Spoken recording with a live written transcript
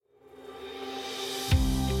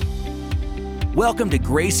Welcome to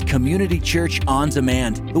Grace Community Church On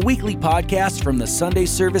Demand, the weekly podcast from the Sunday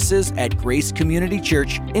services at Grace Community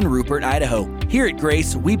Church in Rupert, Idaho. Here at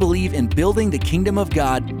Grace, we believe in building the kingdom of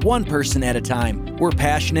God one person at a time. We're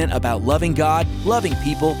passionate about loving God, loving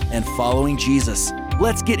people, and following Jesus.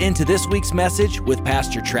 Let's get into this week's message with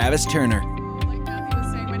Pastor Travis Turner. Like Matthew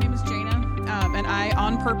was saying, my name is Jana, and I,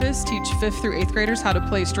 on purpose, teach 5th through 8th graders how to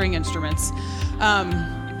play string instruments.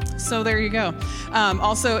 So there you go.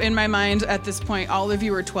 Also in my mind at this point, all of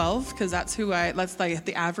you are 12, because that's like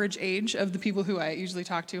the average age of the people who I usually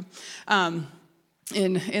talk to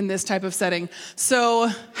in this type of setting.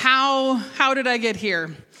 So how did I get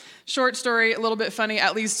here? Short story, a little bit funny,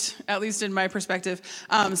 at least in my perspective.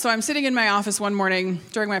 So I'm sitting in my office one morning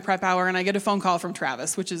during my prep hour, and I get a phone call from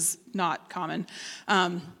Travis, which is not common.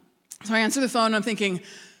 So I answer the phone, and I'm thinking,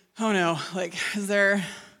 oh no, like, is there...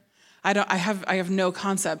 I have no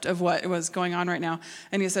concept of what was going on right now.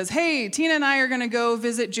 And he says, hey, Tina and I are going to go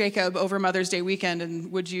visit Jacob over Mother's Day weekend,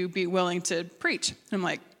 and would you be willing to preach? And I'm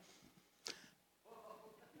like,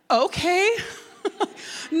 okay,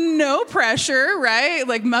 no pressure, right?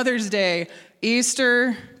 Like Mother's Day,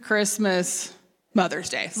 Easter, Christmas, Mother's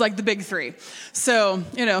Day. It's like the big three. So,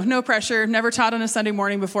 no pressure. Never taught on a Sunday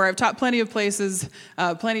morning before. I've taught plenty of places,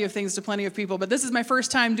 plenty of things to plenty of people, but this is my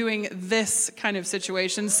first time doing this kind of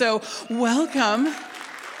situation. So, welcome.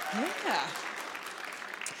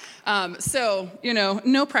 Yeah. So,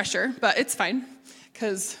 no pressure, but it's fine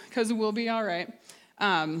because we'll be all right.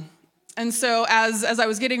 And so as I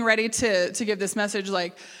was getting ready to give this message,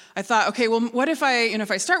 I thought, okay, well, what if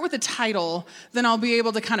I start with the title, then I'll be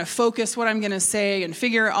able to kind of focus what I'm going to say and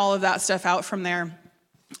figure all of that stuff out from there.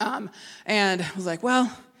 And I was like,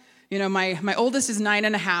 well, my oldest is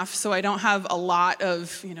 9.5, so I don't have a lot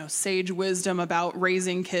of, sage wisdom about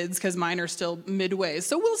raising kids because mine are still midway.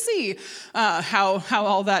 So we'll see how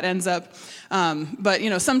all that ends up.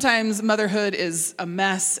 But sometimes motherhood is a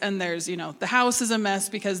mess, and there's, the house is a mess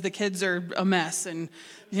because the kids are a mess, and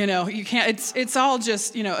you can't, it's all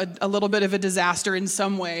just, a little bit of a disaster in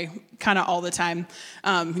some way, kind of all the time.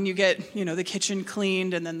 When you get, the kitchen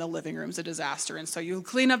cleaned, and then the living room's a disaster. And so you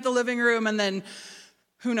clean up the living room, and then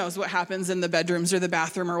who knows what happens in the bedrooms or the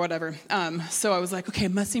bathroom or whatever. So I was like, okay,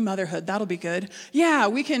 messy motherhood, that'll be good. Yeah,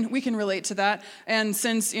 we can relate to that. And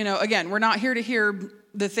since, again, we're not here to hear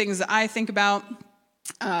the things that I think about,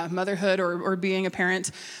 motherhood or being a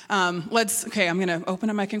parent. I'm going to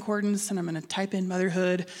open up my concordance and I'm going to type in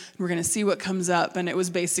motherhood, and we're going to see what comes up. And it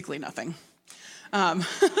was basically nothing.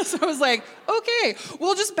 So I was like, okay,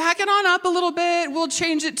 we'll just back it on up a little bit. We'll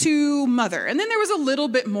change it to mother. And then there was a little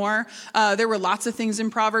bit more. There were lots of things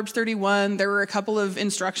in Proverbs 31. There were a couple of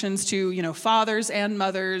instructions to, fathers and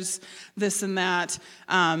mothers, this and that.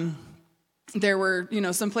 There were,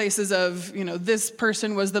 some places of, this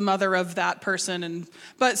person was the mother of that person,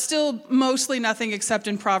 but still mostly nothing except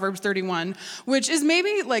in Proverbs 31, which is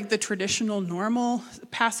maybe like the traditional normal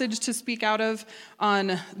passage to speak out of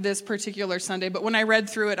on this particular Sunday. But when I read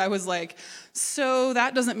through it, I was like, so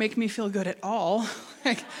that doesn't make me feel good at all.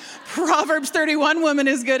 Proverbs 31 woman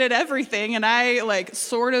is good at everything, and I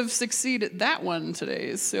sort of succeed at that one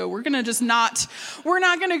today. So we're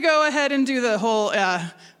not going to go ahead and do the whole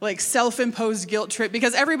self-imposed guilt trip,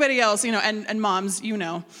 because everybody else, and moms,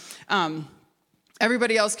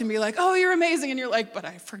 everybody else can be like, oh, you're amazing. And you're like, but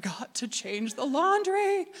I forgot to change the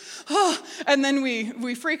laundry. Oh. And then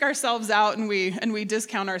we freak ourselves out and we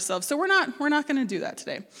discount ourselves. So we're not going to do that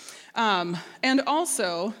today. And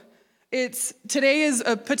also, today is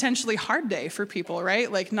a potentially hard day for people,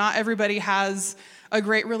 right? Not everybody has a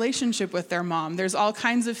great relationship with their mom. There's all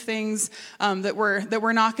kinds of things that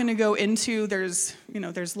we're not going to go into. There's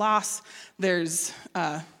loss. There's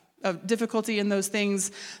difficulty in those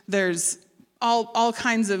things. There's all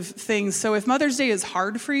kinds of things. So if Mother's Day is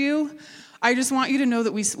hard for you, I just want you to know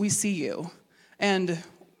that we see you, and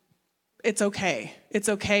it's okay. It's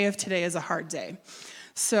okay if today is a hard day.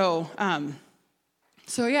 So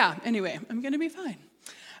yeah. Anyway, I'm gonna be fine.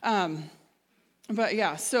 But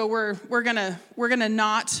yeah, so we're gonna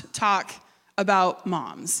not talk about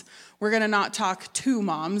moms. We're gonna not talk to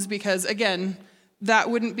moms, because again, that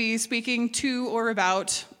wouldn't be speaking to or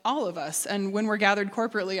about all of us. And when we're gathered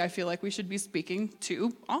corporately, I feel like we should be speaking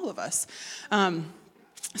to all of us.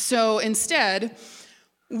 So instead,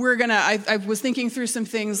 I was thinking through some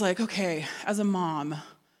things like, okay, as a mom,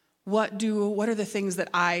 what are the things that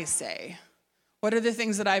I say? What are the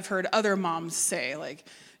things that I've heard other moms say?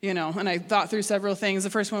 And I thought through several things. The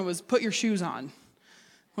first one was, put your shoes on.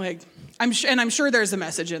 I'm sure there's a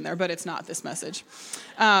message in there, but it's not this message.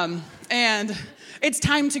 And it's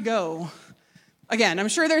time to go. Again, I'm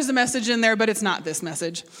sure there's a message in there, but it's not this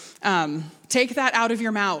message. Take that out of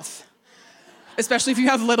your mouth, especially if you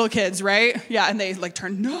have little kids, right? Yeah, and they like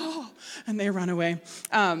turn, no, and they run away.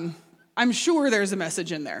 I'm sure there's a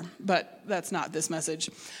message in there, but that's not this message.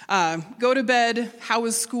 Go to bed. How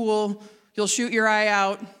was school? You'll shoot your eye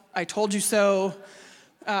out. I told you so.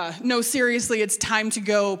 No, seriously, it's time to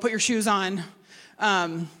go. Put your shoes on.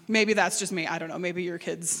 Maybe that's just me. I don't know. Maybe your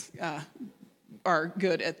kids are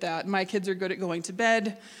good at that. My kids are good at going to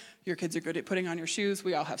bed. Your kids are good at putting on your shoes.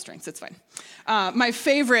 We all have strengths. It's fine. My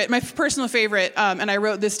personal favorite, and I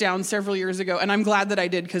wrote this down several years ago, and I'm glad that I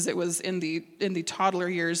did because it was in the toddler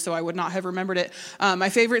years, so I would not have remembered it. My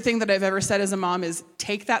favorite thing that I've ever said as a mom is,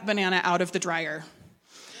 take that banana out of the dryer.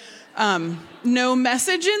 No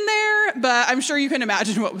message in there, but I'm sure you can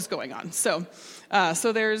imagine what was going on. So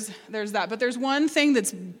there's that. But there's one thing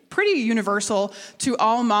that's pretty universal to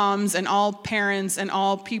all moms and all parents and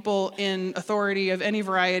all people in authority of any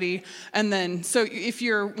variety. And then, so if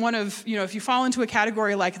you're if you fall into a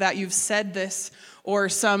category like that, you've said this or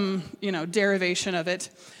some, derivation of it.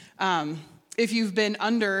 If you've been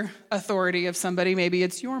under authority of somebody, maybe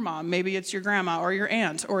it's your mom, maybe it's your grandma or your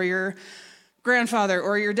aunt or your grandfather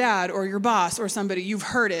or your dad or your boss or somebody, you've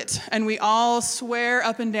heard it. And we all swear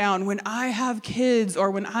up and down, when I have kids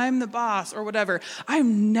or when I'm the boss or whatever,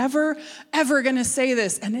 I'm never, ever going to say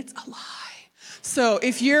this. And it's a lie. So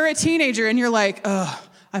if you're a teenager and you're like,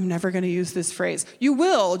 I'm never going to use this phrase, you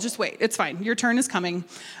will. Just wait. It's fine. Your turn is coming.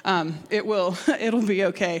 It'll be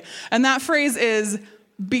okay. And that phrase is,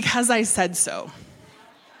 because I said so.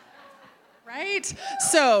 Right?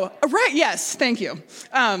 So, right. Yes. Thank you.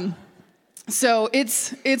 So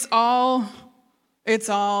it's all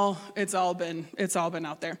been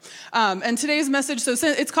out there. And today's message, so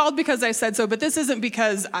it's called Because I Said So, but this isn't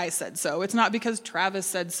because I said so. It's not because Travis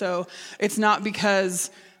said so. It's not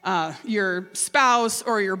because your spouse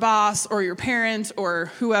or your boss or your parent or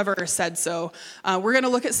whoever said so. We're going to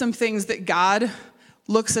look at some things that God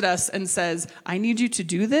looks at us and says, I need you to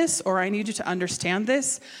do this, or I need you to understand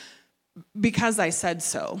this, because I said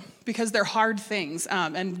so, because they're hard things.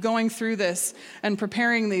 And going through this and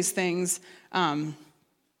preparing these things, some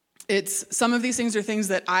of these things are things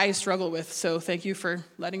that I struggle with. So thank you for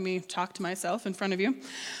letting me talk to myself in front of you.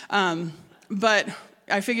 But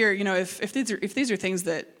I figure, if these are things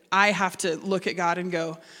that I have to look at God and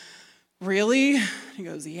go, really? He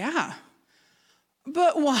goes, yeah.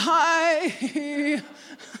 But why?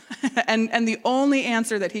 and the only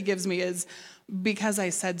answer that he gives me is, because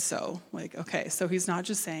I said so. Like, okay, so he's not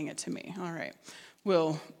just saying it to me. All right,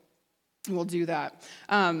 we'll do that.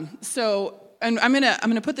 And I'm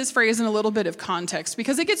gonna put this phrase in a little bit of context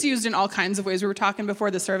because it gets used in all kinds of ways. We were talking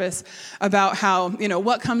before the service about how,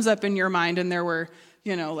 what comes up in your mind, and there were,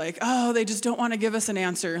 like, oh, they just don't want to give us an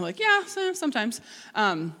answer. Like, yeah, sometimes.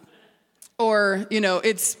 Or,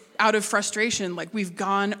 it's out of frustration. Like, we've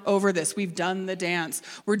gone over this. We've done the dance.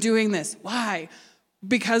 We're doing this. Why?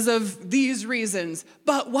 Because of these reasons.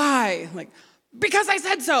 But why? Like, because I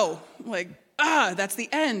said so. Like, that's the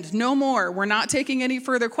end. No more. We're not taking any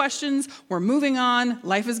further questions. We're moving on.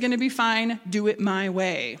 Life is going to be fine. Do it my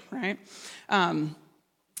way, right?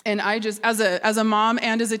 And I just, as a mom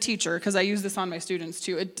and as a teacher, because I use this on my students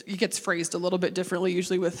too, it gets phrased a little bit differently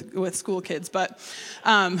usually with school kids, but,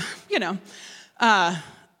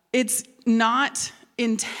 it's not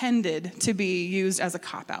intended to be used as a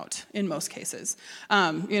cop-out in most cases.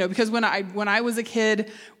 Because when I was a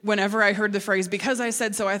kid, whenever I heard the phrase, because I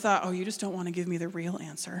said so, I thought, oh, you just don't want to give me the real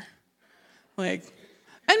answer. Like,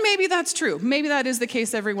 and maybe that's true. Maybe that is the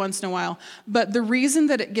case every once in a while. But the reason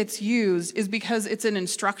that it gets used is because it's an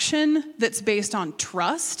instruction that's based on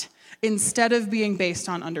trust instead of being based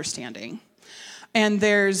on understanding. And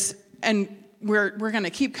we're going to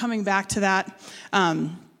keep coming back to that.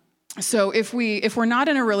 So if we're not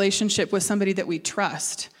in a relationship with somebody that we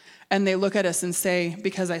trust, and they look at us and say,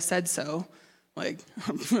 because I said so, like,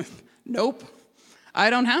 nope, I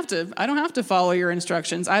don't have to follow your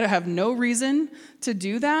instructions. I have no reason to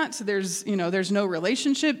do that. There's no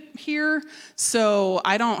relationship here, so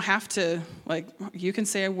I don't have to, like, you can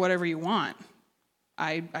say whatever you want.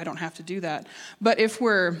 I don't have to do that. But if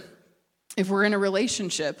we're in a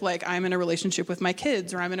relationship, like I'm in a relationship with my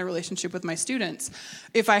kids or I'm in a relationship with my students,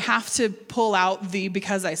 if I have to pull out the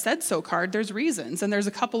because I said so card, there's reasons. And there's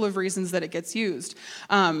a couple of reasons that it gets used.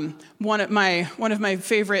 One of my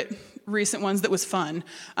favorite recent ones that was fun.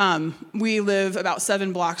 We live about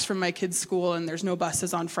 7 blocks from my kids' school, and there's no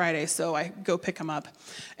buses on Friday, so I go pick them up.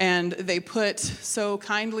 And they put so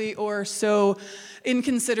kindly or so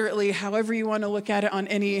inconsiderately, however you want to look at it on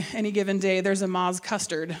any given day, there's a Moz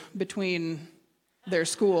custard between their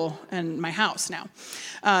school and my house now.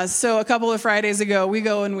 So a couple of Fridays ago, we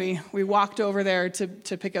go and we walked over there to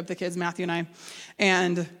pick up the kids, Matthew and I,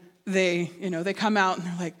 and they come out and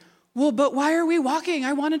they're like, well, but why are we walking?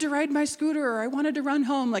 I wanted to ride my scooter, or I wanted to run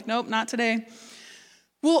home. Like, nope, not today.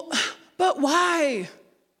 Well, but why?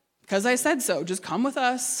 Because I said so. Just come with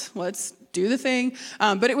us. Let's do the thing.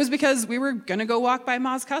 But it was because we were going to go walk by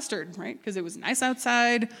Ma's Custard, right? Because it was nice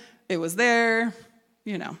outside. It was there,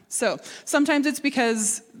 So sometimes it's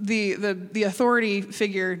because the authority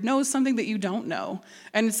figure knows something that you don't know,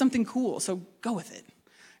 and it's something cool. So go with it.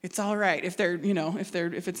 It's all right. If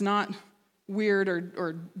it's not weird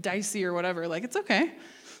or dicey or whatever, like, it's okay.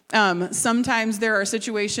 Sometimes there are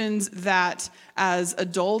situations that as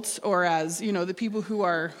adults or as, the people who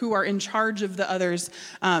are in charge of the others,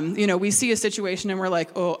 we see a situation and we're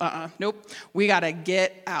like, nope, we got to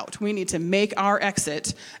get out. We need to make our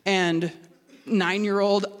exit. And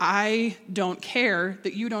 9-year-old, I don't care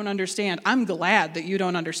that you don't understand. I'm glad that you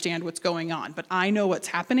don't understand what's going on, but I know what's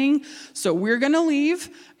happening. So we're going to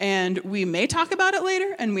leave, and we may talk about it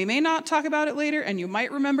later, and we may not talk about it later. And you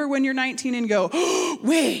might remember when you're 19 and go, oh,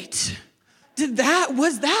 wait,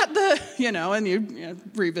 was that the, and you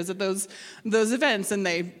revisit those events, and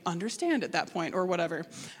they understand at that point or whatever.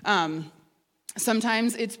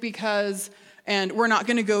 Sometimes it's because, and we're not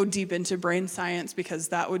going to go deep into brain science because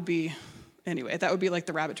that would be like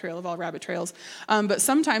the rabbit trail of all rabbit trails. But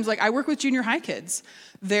sometimes, like, I work with junior high kids.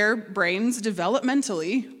 Their brains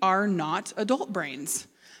developmentally are not adult brains.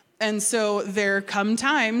 And so there come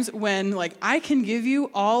times when, like, I can give you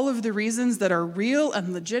all of the reasons that are real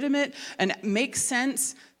and legitimate and make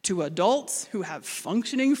sense to adults who have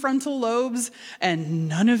functioning frontal lobes, and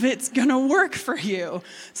none of it's gonna work for you.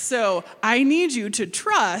 So I need you to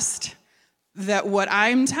trust that what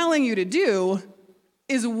I'm telling you to do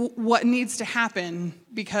is what needs to happen,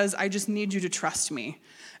 because I just need you to trust me.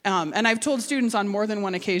 And I've told students on more than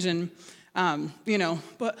one occasion,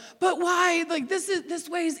 but why? Like, this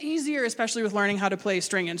way is easier, especially with learning how to play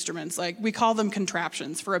string instruments. Like, we call them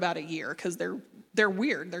contraptions for about a year because they're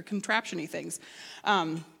weird. They're contraption-y things.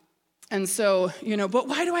 And so, but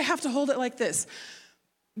why do I have to hold it like this?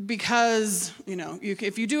 Because,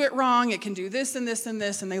 if you do it wrong, it can do this and this and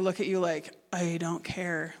this, and they look at you like, I don't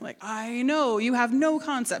care. Like, I know you have no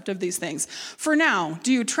concept of these things. For now,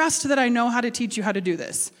 do you trust that I know how to teach you how to do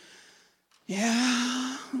this?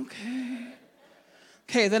 Yeah, okay.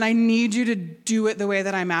 Okay, then I need you to do it the way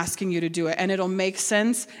that I'm asking you to do it. And it'll make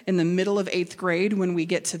sense in the middle of 8th grade when we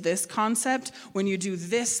get to this concept, when you do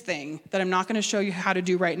this thing that I'm not going to show you how to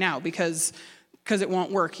do right now because it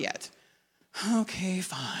won't work yet. Okay,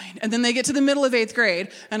 fine. And then they get to the middle of 8th grade,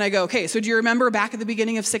 and I go, okay, so do you remember back at the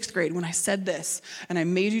beginning of 6th grade when I said this, and I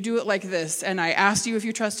made you do it like this, and I asked you if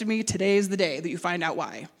you trusted me? Today is the day that you find out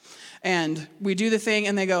why. And we do the thing,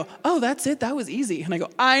 and they go, oh, that's it? That was easy. And I go,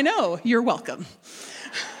 I know, you're welcome.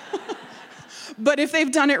 But if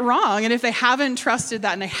they've done it wrong, and if they haven't trusted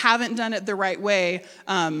that, and they haven't done it the right way,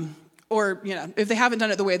 or if they haven't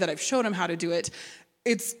done it the way that I've showed them how to do it,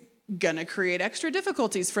 it's gonna create extra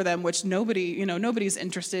difficulties for them, which nobody's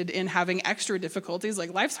interested in having extra difficulties.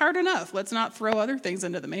 Like, life's hard enough. Let's not throw other things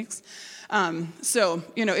into the mix. So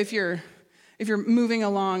if you're moving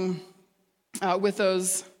along with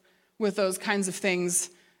those kinds of things,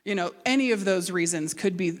 any of those reasons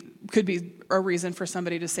could be a reason for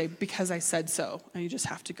somebody to say, because I said so, and you just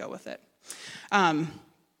have to go with it.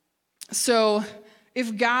 So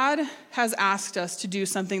if God has asked us to do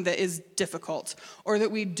something that is difficult or that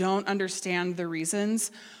we don't understand the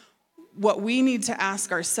reasons, what we need to ask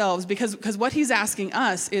ourselves, because what he's asking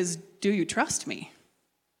us is, do you trust me?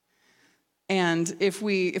 And if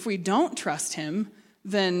we don't trust him,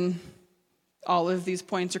 then all of these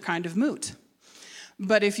points are kind of moot.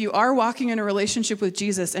 But if you are walking in a relationship with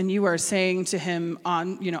Jesus and you are saying to him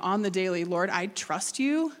on the daily, Lord, I trust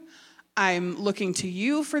you. I'm looking to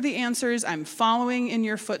you for the answers. I'm following in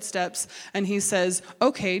your footsteps. And he says,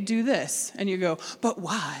 okay, do this. And you go, but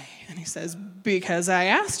why? And he says, because I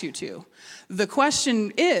asked you to. The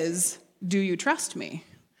question is, do you trust me?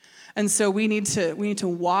 And so we need to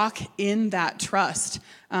walk in that trust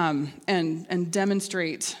and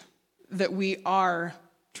demonstrate that we are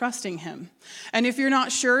trusting him. And if you're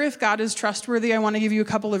not sure if God is trustworthy, I want to give you a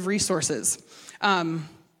couple of resources.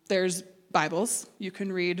 There's Bibles you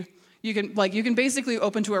can read. You can basically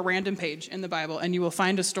open to a random page in the Bible, and you will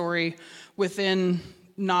find a story within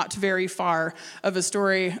not very far of a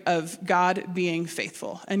story of God being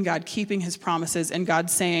faithful and God keeping his promises and God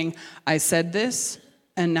saying, I said this,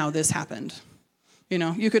 and now this happened.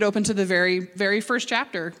 You could open to the very, very first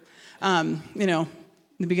chapter. In the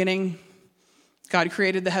beginning, God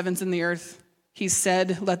created the heavens and the earth. He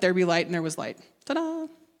said, let there be light, and there was light. Ta-da!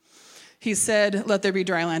 He said, let there be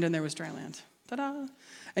dry land, and there was dry land. Ta-da!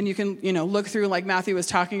 And you can, look through, like Matthew was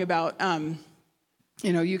talking about,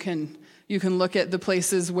 you can look at the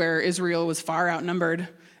places where Israel was far outnumbered,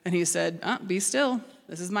 and he said, be still.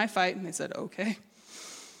 This is my fight. And they said, okay.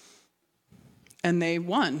 And they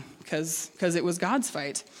won because it was God's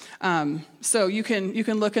fight. So you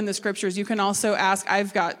can look in the scriptures. You can also ask.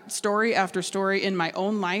 I've got story after story in my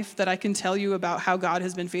own life that I can tell you about how God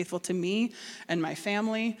has been faithful to me and my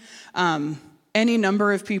family. Any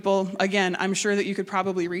number of people. Again, I'm sure that you could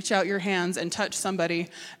probably reach out your hands and touch somebody,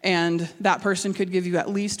 and that person could give you at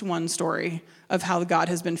least one story of how God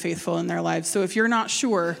has been faithful in their lives. So if you're not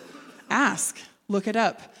sure, ask, look it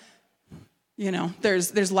up.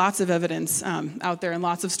 There's lots of evidence out there and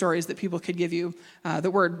lots of stories that people could give you that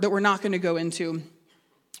we're not going to go into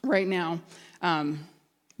right now.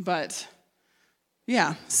 But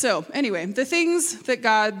yeah. So anyway, the things that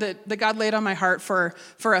God laid on my heart for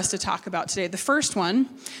us to talk about today. The first one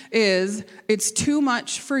is it's too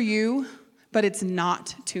much for you, but it's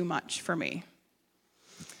not too much for me.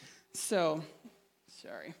 So,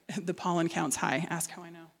 sorry, the pollen count's high. Ask how I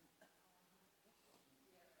know.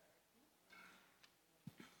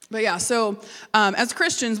 But yeah, so as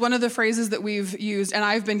Christians, one of the phrases that we've used, and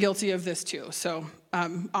I've been guilty of this too, so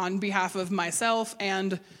on behalf of myself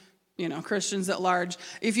and, Christians at large,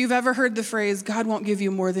 if you've ever heard the phrase, God won't give you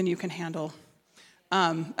more than you can handle,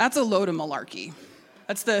 that's a load of malarkey.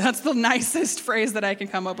 That's the nicest phrase that I can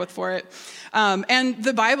come up with for it. And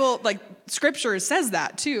the Bible, Scripture says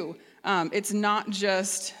that too. It's not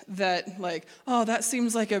just that, that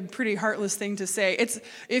seems like a pretty heartless thing to say. It's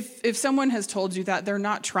if someone has told you that, they're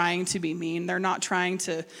not trying to be mean. They're not trying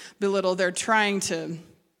to belittle. They're trying to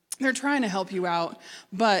help you out.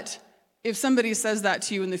 But if somebody says that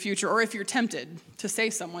to you in the future, or if you're tempted to say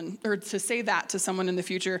that to someone in the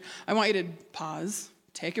future, I want you to pause,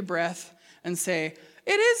 take a breath, and say,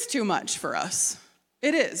 it is too much for us.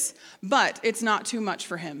 It is, but it's not too much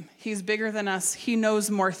for him. He's bigger than us. He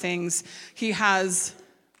knows more things. He has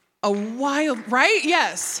right?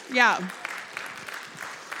 Yes, yeah.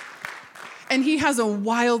 And he has a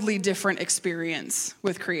wildly different experience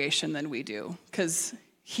with creation than we do, because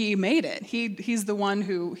he made it. He's the one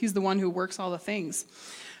who works all the things.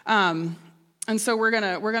 And so we're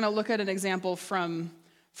gonna look at an example from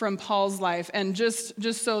Paul's life, and just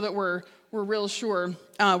so that we're real sure,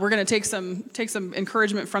 we're going to take some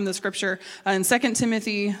encouragement from the scripture. In 2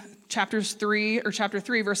 Timothy chapter 3,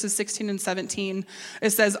 verses 16 and 17,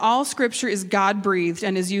 it says, all scripture is God-breathed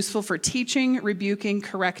and is useful for teaching, rebuking,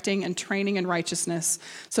 correcting, and training in righteousness,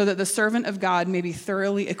 so that the servant of God may be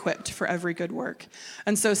thoroughly equipped for every good work.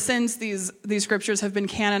 And so since these scriptures have been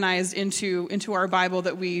canonized into our Bible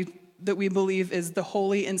that we believe is the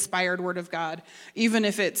holy, inspired word of God, even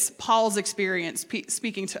if it's Paul's experience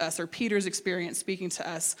speaking to us or Peter's experience speaking to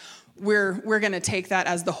us, we're going to take that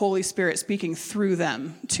as the Holy Spirit speaking through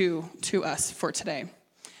them to us for today.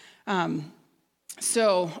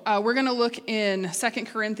 So we're going to look in 2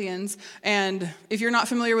 Corinthians, and if you're not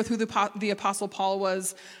familiar with who the Apostle Paul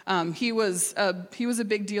was, he was a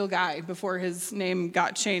big deal guy before his name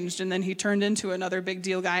got changed, and then he turned into another big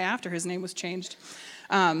deal guy after his name was changed.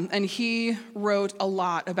 And he wrote a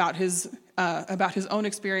lot about his own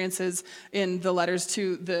experiences in the letters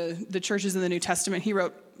to the churches in the New Testament. He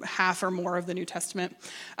wrote half or more of the New Testament.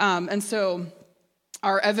 And so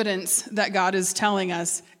our evidence that God is telling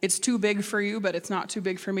us it's too big for you, but it's not too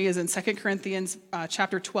big for me, is in 2 Corinthians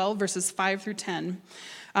chapter 12, verses 5 through 10.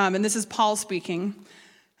 And this is Paul speaking.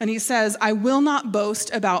 And he says, I will not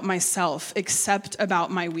boast about myself except about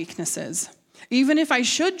my weaknesses. Even if I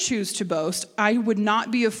should choose to boast, I would not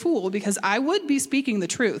be a fool, because I would be speaking the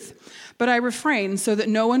truth. But I refrain so that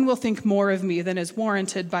no one will think more of me than is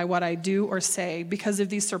warranted by what I do or say, because of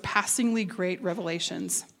these surpassingly great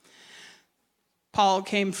revelations. Paul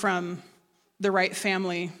came from the right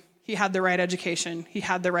family. He had the right education. He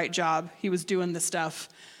had the right job. He was doing the stuff.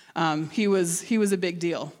 He was a big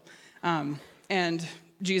deal. And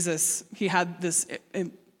Jesus, he had this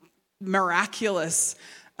miraculous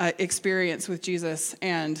experience with Jesus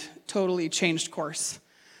and totally changed course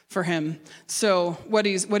for him. So what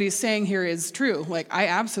he's saying here is true. I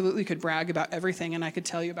absolutely could brag about everything, and I could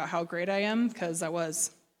tell you about how great I am, because I was,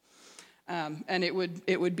 and it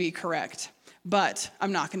would be correct. But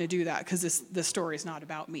I'm not going to do that, because this story is not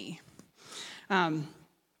about me.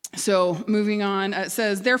 So moving on, it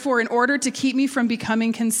says, therefore, in order to keep me from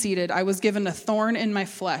becoming conceited, I was given a thorn in my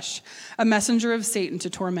flesh, a messenger of Satan to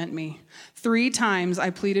torment me. 3 times I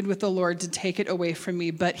pleaded with the Lord to take it away from me,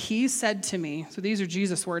 but he said to me," so these are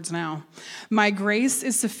Jesus' words now, "My grace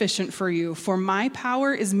is sufficient for you, for my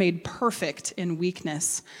power is made perfect in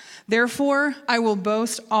weakness. Therefore, I will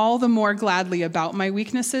boast all the more gladly about my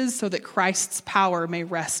weaknesses so that Christ's power may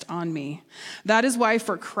rest on me. That is why,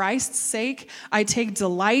 for Christ's sake, I take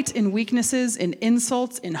delight in weaknesses, in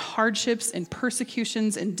insults, in hardships, in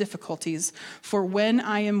persecutions, in difficulties. For when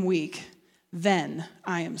I am weak, then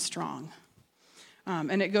I am strong."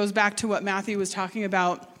 And it goes back to what Matthew was talking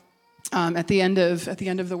about at the end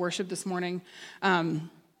of the worship this morning. When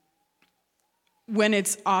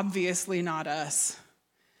it's obviously not us,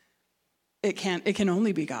 it can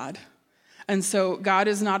only be God. And so God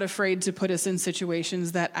is not afraid to put us in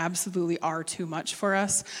situations that absolutely are too much for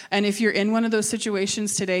us. And if you're in one of those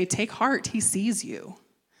situations today, take heart. He sees you.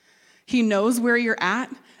 He knows where you're at,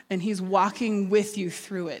 and he's walking with you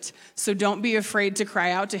through it. So don't be afraid to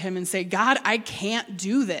cry out to him and say, "God, I can't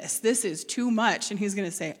do this. This is too much." And he's going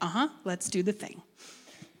to say, "Let's do the thing."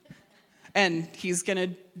 And he's going to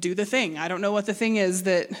do the thing. I don't know what the thing is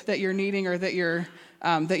that you're needing or that you're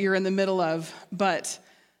in the middle of, but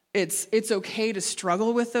it's okay to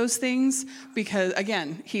struggle with those things because,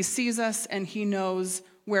 again, he sees us and he knows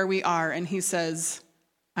where we are, and he says,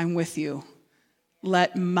 "I'm with you.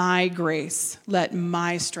 Let my grace, let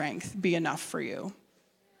my strength be enough for you."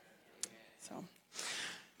 So,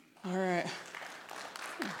 all right.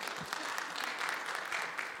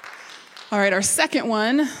 All right, our second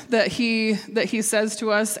one that he says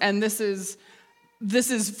to us, and this is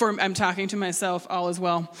for, I'm talking to myself all as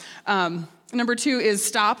well. Number 2 is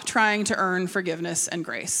stop trying to earn forgiveness and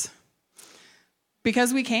grace.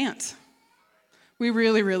 Because we can't. We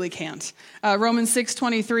really, really can't. Romans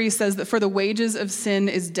 6:23 says that for the wages of sin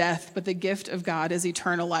is death, but the gift of God is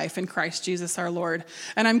eternal life in Christ Jesus our Lord.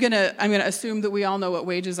 And I'm gonna assume that we all know what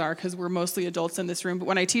wages are because we're mostly adults in this room. But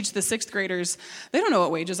when I teach the 6th graders, they don't know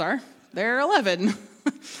what wages are. They're 11.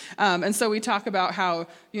 And so we talk about how,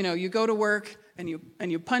 you go to work and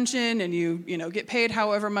you punch in and you get paid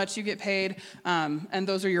however much you get paid, and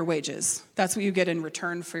those are your wages. That's what you get in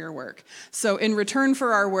return for your work. So in return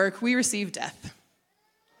for our work, we receive death.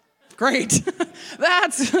 Great.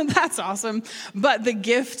 That's awesome. But the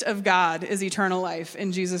gift of God is eternal life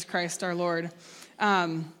in Jesus Christ our Lord.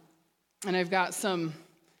 And I've got some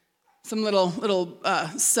little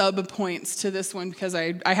sub points to this one because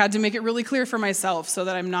I had to make it really clear for myself so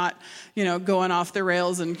that I'm not, going off the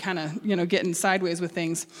rails and kind of, getting sideways with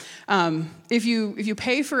things. If you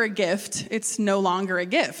pay for a gift, it's no longer a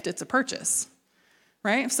gift, it's a purchase,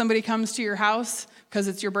 right? If somebody comes to your house because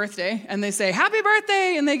it's your birthday and they say, "Happy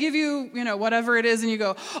birthday," and they give you, whatever it is, and you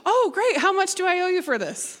go, "Oh, great, how much do I owe you for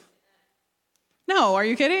this?" No, are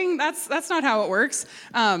you kidding? That's not how it works.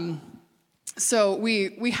 So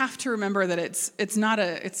we have to remember that it's not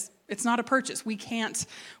a purchase. We can't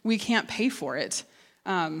pay for it.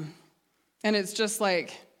 And it's just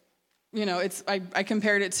like, I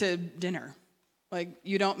compared it to dinner. Like,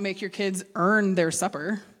 you don't make your kids earn their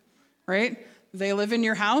supper, right? They live in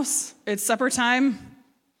your house. It's supper time.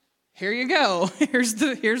 Here you go. Here's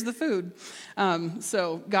the food.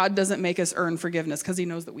 So God doesn't make us earn forgiveness because he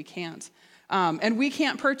knows that we can't. And we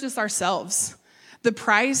can't purchase ourselves. The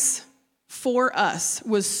price for us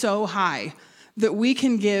was so high that we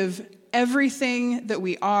can give everything that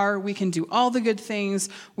we are. We can do all the good things.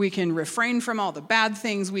 We can refrain from all the bad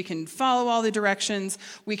things. We can follow all the directions.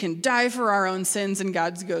 We can die for our own sins. And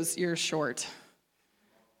God goes, "You're short.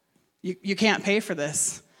 You can't pay for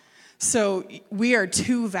this." So we are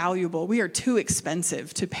too valuable. We are too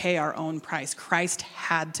expensive to pay our own price. Christ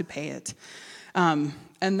had to pay it. And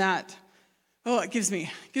that, it gives me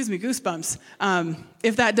goosebumps.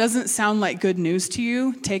 If that doesn't sound like good news to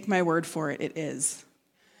you, take my word for it. It is.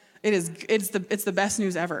 It's the best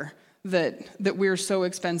news ever that we're so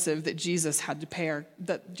expensive that Jesus had to pay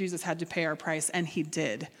our price, and he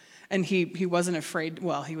did. And he wasn't afraid.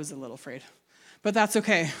 Well, he was a little afraid, but that's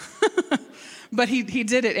okay. But he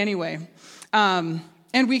did it anyway. And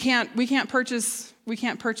we can't purchase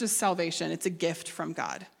salvation. It's a gift from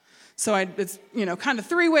God. So it's kind of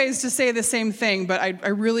 3 ways to say the same thing, but I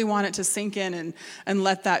really want it to sink in and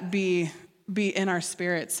let that be in our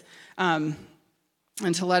spirits, and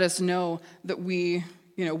to let us know that we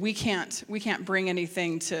can't bring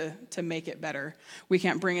anything to make it better. We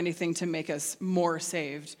can't bring anything to make us more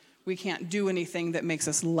saved. We can't do anything that makes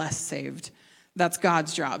us less saved. That's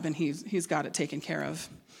God's job, and he's got it taken care of.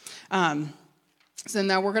 So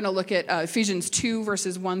now we're going to look at Ephesians 2,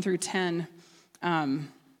 verses 1 through 10.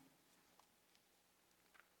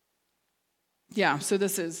 So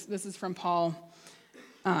this is from Paul.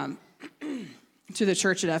 to the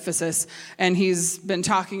church at Ephesus, and he's been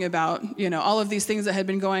talking about, all of these things that had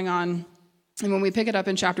been going on. And when we pick it up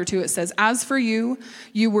in chapter 2, it says, "As for you,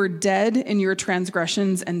 you were dead in your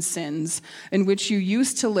transgressions and sins, in which you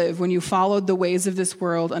used to live when you followed the ways of this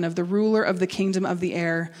world and of the ruler of the kingdom of the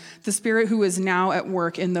air, the spirit who is now at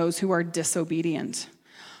work in those who are disobedient.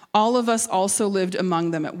 All of us also lived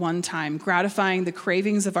among them at one time, gratifying the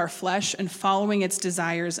cravings of our flesh and following its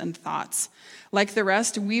desires and thoughts. Like the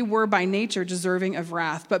rest, we were by nature deserving of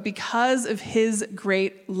wrath, but because of his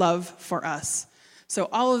great love for us." So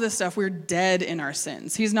all of this stuff, we're dead in our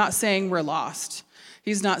sins. He's not saying we're lost.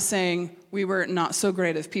 He's not saying we were not so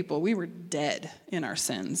great of people. We were dead in our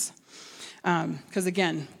sins. Because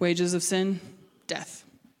again, wages of sin, death.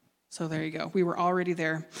 So there you go. We were already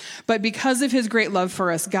there. "But because of his great love for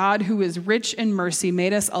us, God, who is rich in mercy,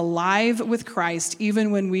 made us alive with Christ even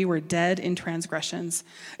when we were dead in transgressions.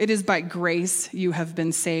 It is by grace you have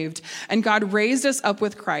been saved. And God raised us up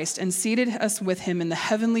with Christ and seated us with him in the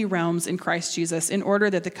heavenly realms in Christ Jesus, in order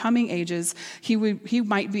that the coming ages he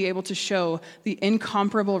might be able to show the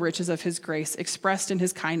incomparable riches of his grace expressed in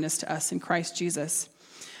his kindness to us in Christ Jesus.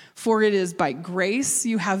 For it is by grace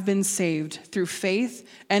you have been saved through faith,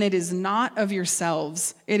 and it is not of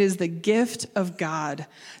yourselves. It is the gift of God,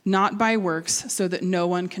 not by works, so that no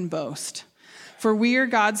one can boast. For we are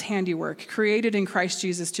God's handiwork, created in Christ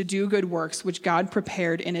Jesus to do good works, which God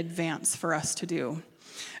prepared in advance for us to do."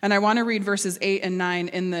 And I want to read verses 8 and 9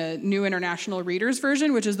 in the New International Reader's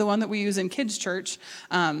Version, which is the one that we use in kids' church.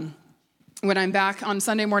 When I'm back on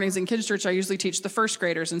Sunday mornings in kids' church, I usually teach the first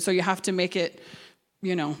graders, and so you have to make it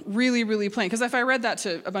really, really plain. Because if I read that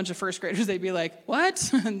to a bunch of first graders, they'd be like, "What?"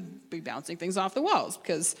 and be bouncing things off the walls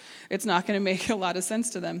because it's not going to make a lot of sense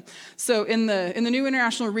to them. So in the New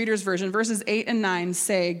International Reader's Version, verses 8 and 9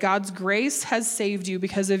 say, "God's grace has saved you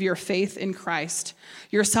because of your faith in Christ.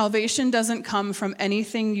 Your salvation doesn't come from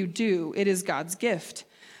anything you do. It is God's gift.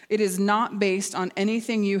 It is not based on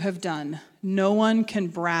anything you have done. No one can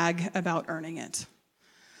brag about earning it."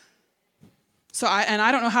 So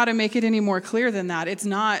I don't know how to make it any more clear than that. It's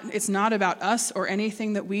not about us or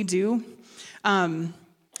anything that we do. And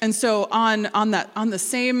so on the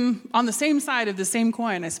same side of the same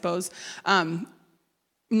coin, I suppose,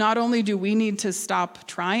 not only do we need to stop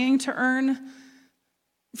trying to earn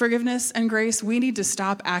forgiveness and grace, we need to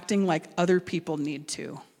stop acting like other people need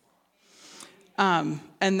to. And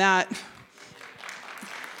that,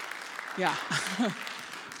 yeah.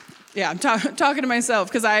 Yeah, I'm talking to myself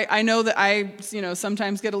because I know that I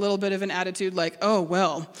sometimes get a little bit of an attitude like, "Oh,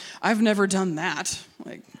 well, I've never done that."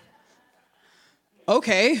 Like,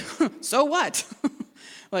 okay, so what?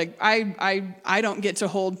 Like, I don't get to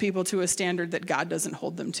hold people to a standard that God doesn't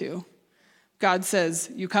hold them to. God says,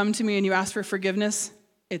 you come to me and you ask for forgiveness,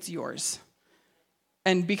 it's yours.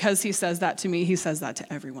 And because he says that to me, he says that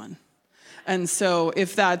to everyone. And so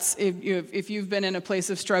if you've been in a place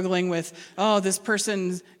of struggling with, "Oh, this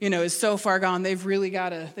person, is so far gone, they've really got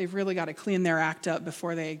to clean their act up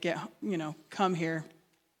before they get, come here,"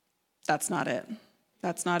 that's not it.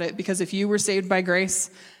 That's not it. Because if you were saved by grace,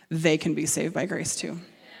 they can be saved by grace too.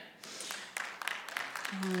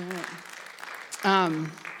 And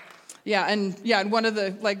one of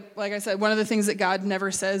the like I said, one of the things that God never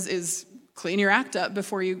says is clean your act up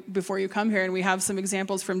before you come here. And we have some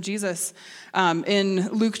examples from Jesus. In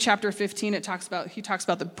Luke chapter 15, he talks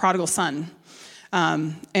about the prodigal son.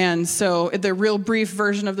 And so the real brief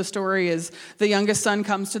version of the story is the youngest son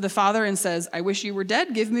comes to the father and says, "I wish you were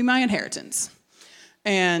dead, give me my inheritance."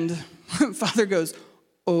 And father goes,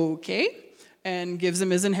 "Okay," and gives him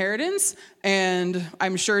his inheritance. And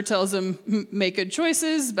I'm sure tells him, "Make good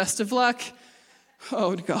choices, best of luck."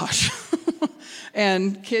 Oh gosh.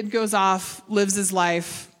 And kid goes off, lives his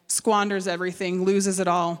life, squanders everything, loses it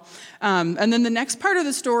all. And then the next part of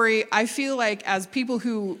the story, I feel like as people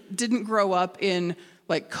who didn't grow up in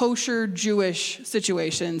like kosher Jewish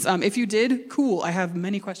situations, if you did, cool, I have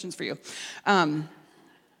many questions for you.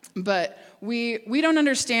 But we don't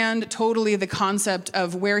understand totally the concept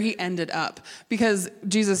of where he ended up, because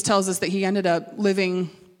Jesus tells us that he ended up living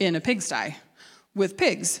in a pigsty with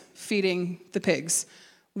pigs, feeding the pigs,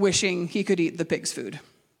 wishing he could eat the pig's food.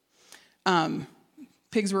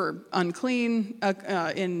 Pigs were unclean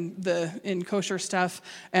in kosher stuff,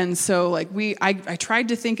 and so I tried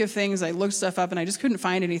to think of things. I looked stuff up, and I just couldn't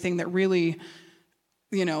find anything that really,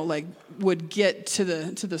 would get to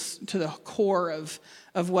the core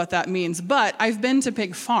of what that means. But I've been to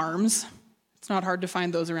pig farms. It's not hard to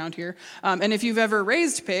find those around here. And if you've ever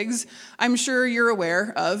raised pigs, I'm sure you're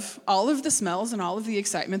aware of all of the smells and all of the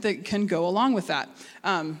excitement that can go along with that.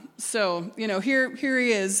 So here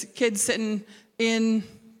he is, kid sitting in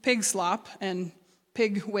pig slop and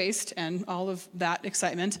pig waste and all of that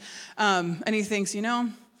excitement. And he thinks,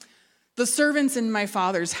 the servants in my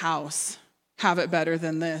father's house have it better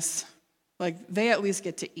than this. Like, they at least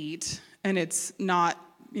get to eat, and it's not,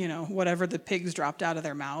 whatever the pigs dropped out of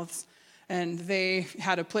their mouths. And they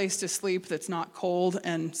had a place to sleep that's not cold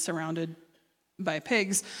and surrounded by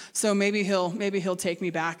pigs. So maybe he'll take me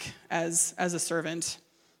back as a servant.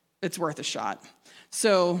 It's worth a shot.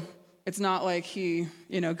 So it's not like he,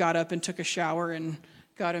 got up and took a shower and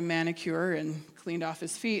got a manicure and cleaned off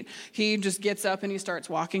his feet. He just gets up and he starts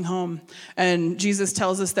walking home. And Jesus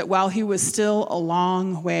tells us that while he was still a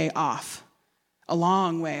long way off.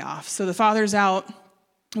 So the father's out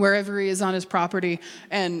wherever he is on his property.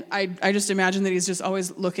 And I just imagine that he's just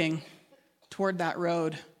always looking toward that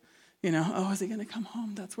road. Is he going to come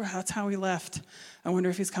home? That's how he left. I wonder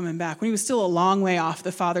if he's coming back. When he was still a long way off,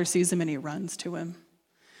 the father sees him and he runs to him.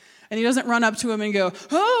 And he doesn't run up to him and go,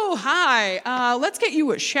 "Oh, hi, let's get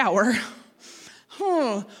you a shower.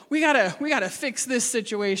 We gotta fix this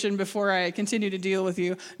situation before I continue to deal with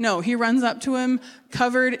you." No, he runs up to him,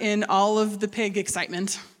 covered in all of the pig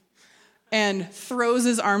excitement, and throws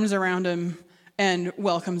his arms around him and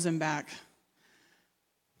welcomes him back.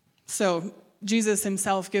 So Jesus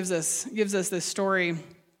himself gives us this story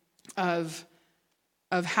of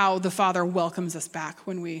how the Father welcomes us back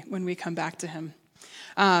when we come back to him.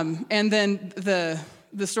 And then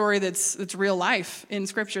the story that's real life in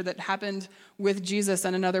Scripture that happened with Jesus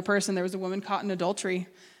and another person. There was a woman caught in adultery.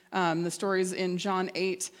 The story's in John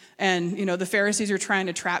 8. And, the Pharisees are trying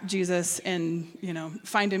to trap Jesus and,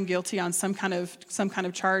 find him guilty on some kind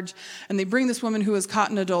of charge. And they bring this woman who was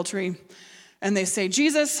caught in adultery. And they say,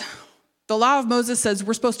 "Jesus, the law of Moses says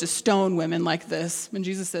we're supposed to stone women like this." And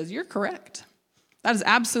Jesus says, "You're correct. That is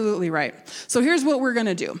absolutely right. So here's what we're going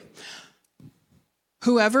to do.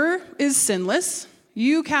 Whoever is sinless,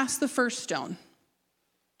 you cast the first stone."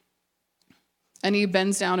 And he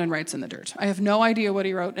bends down and writes in the dirt. I have no idea what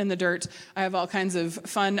he wrote in the dirt. I have all kinds of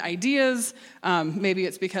fun ideas. Maybe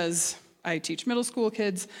it's because I teach middle school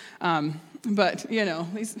kids. But,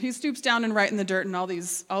 he stoops down and writes in the dirt, and all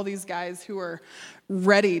these guys who are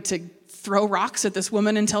ready to throw rocks at this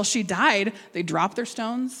woman until she died, they drop their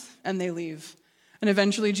stones and they leave. And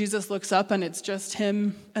eventually Jesus looks up and it's just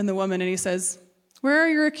him and the woman, and he says, "Where are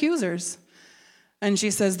your accusers?" And she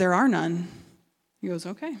says, "There are none." He goes,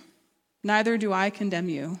 "Okay, neither do I condemn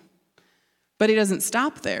you." But he doesn't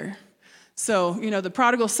stop there. So, the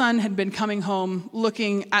prodigal son had been coming home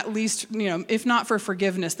looking at least, if not for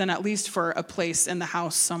forgiveness, then at least for a place in the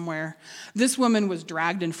house somewhere. This woman was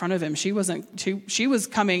dragged in front of him. She was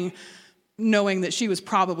coming knowing that she was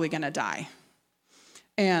probably going to die.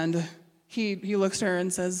 And he looks at her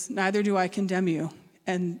and says, "Neither do I condemn you."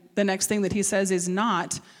 And the next thing that he says is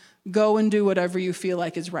not, "Go and do whatever you feel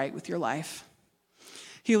like is right with your life."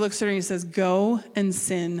 He looks at her and he says, "Go and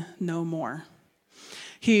sin no more."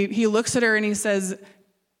 He looks at her and he says,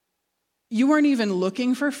 "You weren't even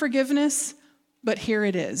looking for forgiveness, but here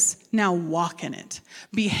it is. Now walk in it.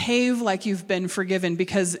 Behave like you've been forgiven,"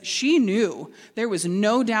 because she knew, there was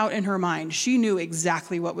no doubt in her mind. She knew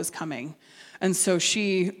exactly what was coming. And so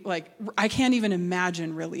I can't even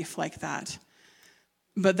imagine relief like that.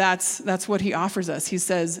 But that's what he offers us. He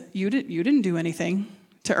says, you didn't do anything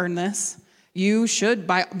to earn this. You should,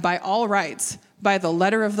 by all rights, by the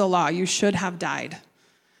letter of the law, you should have died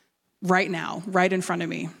right now, right in front of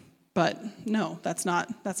me. But no, that's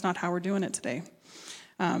not how we're doing it today.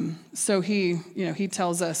 So he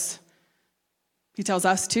tells us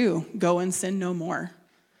to go and sin no more.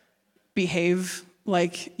 Behave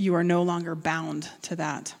like you are no longer bound to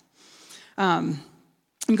that.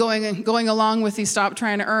 Going along with the stop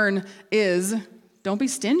trying to earn is don't be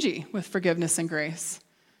stingy with forgiveness and grace,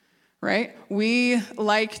 right? We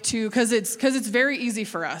like to, because it's very easy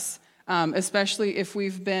for us, especially if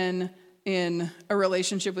we've been in a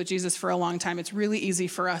relationship with Jesus for a long time. It's really easy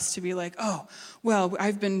for us to be like, "Oh, well,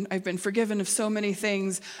 I've been forgiven of so many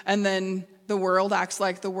things," and then the world acts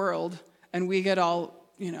like the world, and we get all,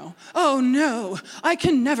 "Oh no, I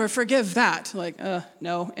can never forgive that." Like,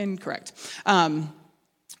 no, incorrect.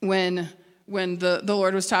 When the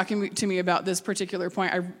Lord was talking to me about this particular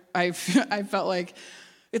point, I felt like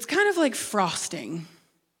it's kind of like frosting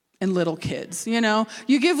and little kids,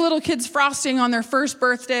 You give little kids frosting on their first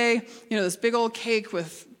birthday, this big old cake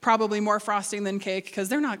with probably more frosting than cake,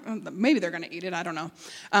 because maybe they're going to eat it, I don't know.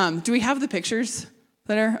 Do we have the pictures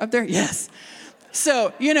that are up there? Yes.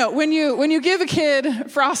 So, when you give a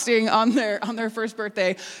kid frosting on their first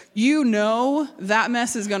birthday, that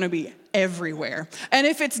mess is going to be everywhere. And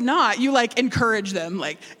if it's not, you encourage them,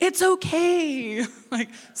 it's okay.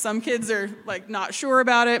 Some kids are not sure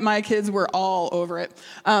about it. My kids were all over it.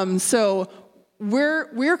 So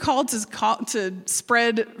we're called to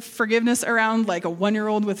spread forgiveness around like a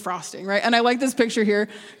 1-year-old with frosting, right? And I like this picture here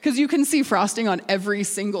because you can see frosting on every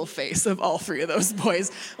single face of all 3 of those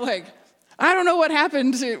boys. I don't know what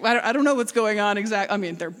happened I don't know what's going on exactly. I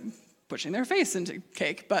mean, they're pushing their face into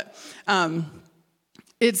cake, but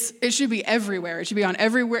it should be everywhere. It should be on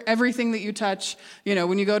everything that you touch.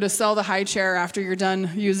 When you go to sell the high chair after you're done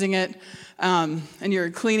using it, and you're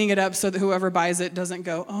cleaning it up so that whoever buys it doesn't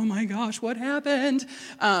go, oh my gosh, what happened?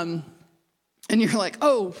 And you're like,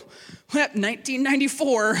 oh,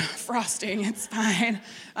 1994 frosting, it's fine.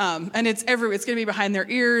 And it's everywhere. It's going to be behind their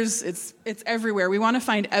ears. It's everywhere. We want to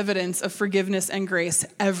find evidence of forgiveness and grace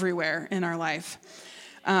everywhere in our life.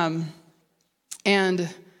 And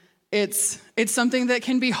it's something that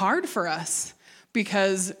can be hard for us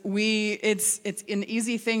because it's an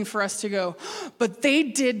easy thing for us to go, but they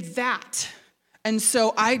did that. And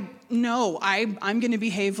so I'm going to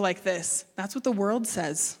behave like this. That's what the world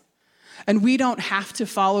says. And we don't have to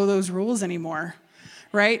follow those rules anymore,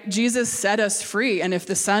 right? Jesus set us free. And if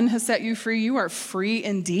the Son has set you free, you are free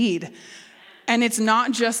indeed. And it's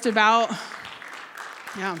not just about,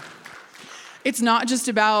 I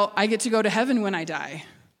get to go to heaven when I die.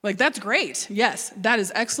 That's great. Yes, that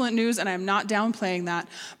is excellent news, and I'm not downplaying that.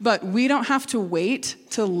 But we don't have to wait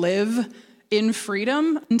to live in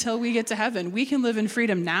freedom until we get to heaven. We can live in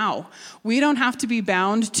freedom now. We don't have to be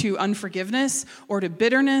bound to unforgiveness or to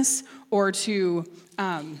bitterness or to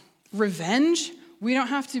revenge. We don't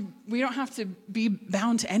have to be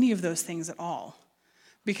bound to any of those things at all,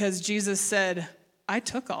 because Jesus said, I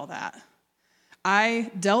took all that. I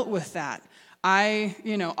dealt with that.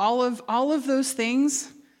 All of those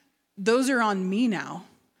things, those are on me now.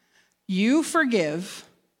 You forgive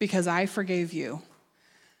because I forgave you.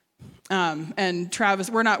 And Travis,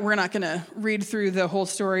 we're not going to read through the whole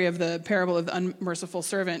story of the parable of the unmerciful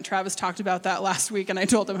servant. Travis talked about that last week, and I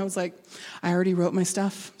told him, I was like, I already wrote my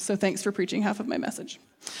stuff, so thanks for preaching half of my message.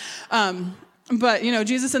 But,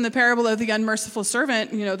 Jesus in the parable of the unmerciful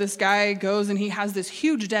servant, this guy goes and he has this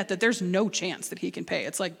huge debt that there's no chance that he can pay.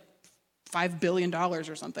 It's like $5 billion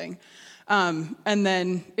or something. And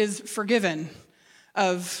then is forgiven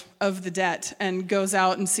of the debt and goes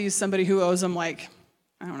out and sees somebody who owes him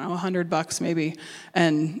 $100 maybe,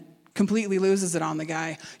 and completely loses it on the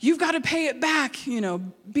guy. You've got to pay it back,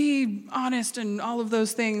 be honest and all of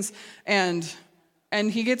those things. And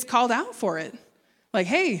he gets called out for it.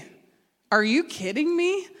 Hey, are you kidding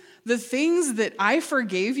me? The things that I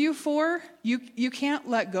forgave you for, you can't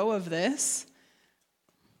let go of this.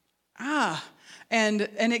 And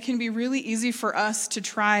it can be really easy for us to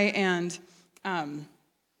try and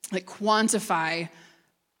quantify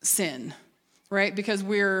sin, right? Because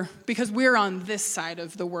we're on this side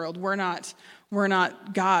of the world. We're not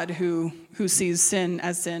God who sees sin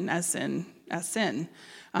as sin as sin as sin.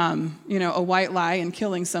 A white lie and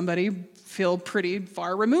killing somebody feel pretty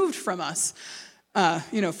far removed from us.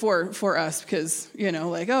 For us, because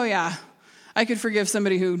oh yeah, I could forgive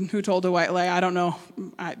somebody who told a white lie. I don't know.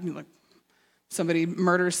 Somebody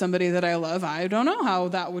murders somebody that I love. I don't know how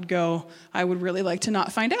that would go. I would really like to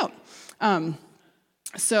not find out. But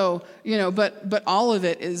all of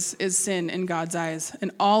it is sin in God's eyes,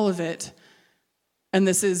 and all of it. And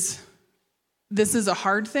this is a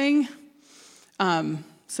hard thing.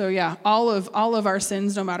 All of our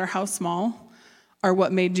sins, no matter how small, are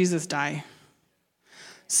what made Jesus die.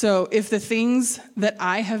 So if the things that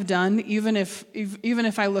I have done, even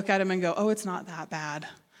if I look at him and go, oh, it's not that bad.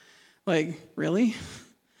 Really?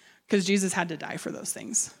 Because Jesus had to die for those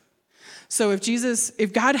things. So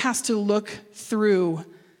if God has to look through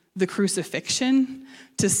the crucifixion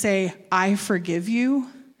to say, I forgive you,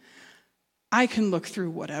 I can look through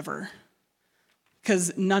whatever,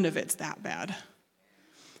 because none of it's that bad.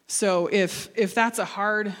 So if that's a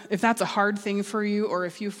hard thing for you, or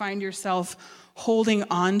if you find yourself holding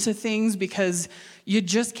on to things because you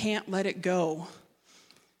just can't let it go,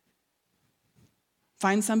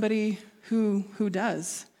 find somebody who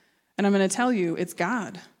does. And I'm going to tell you, it's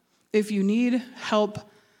God. If you need help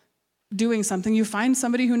doing something, you find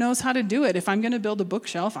somebody who knows how to do it. If I'm going to build a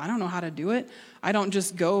bookshelf, I don't know how to do it. I don't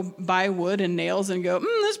just go buy wood and nails and go,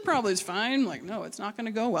 this probably is fine. No, it's not going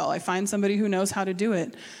to go well. I find somebody who knows how to do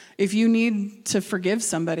it. If you need to forgive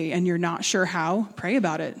somebody and you're not sure how, pray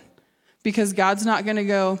about it. Because God's not going to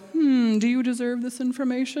go, do you deserve this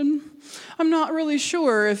information? I'm not really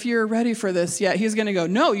sure if you're ready for this yet. He's going to go,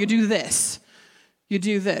 no, you do this. You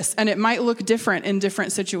do this. And it might look different in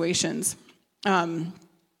different situations. And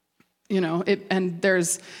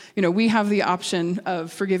we have the option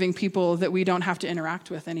of forgiving people that we don't have to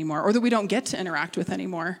interact with anymore, or that we don't get to interact with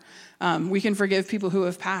anymore. We can forgive people who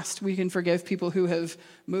have passed. We can forgive people who have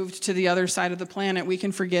moved to the other side of the planet. We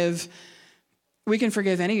can forgive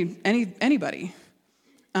anybody.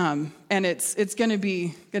 And it's going to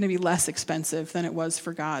be less expensive than it was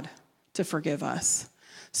for God to forgive us.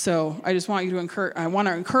 So I just want I want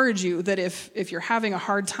to encourage you that if you're having a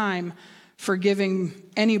hard time forgiving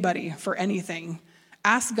anybody for anything,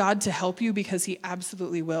 ask God to help you, because he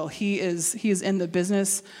absolutely will. He is in the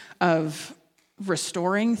business of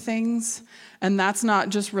restoring things. And that's not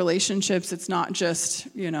just relationships. It's not just,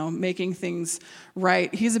 making things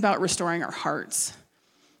right. He's about restoring our hearts.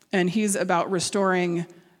 And he's about restoring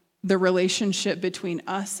the relationship between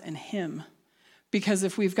us and him. Because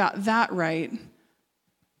if we've got that right,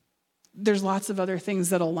 there's lots of other things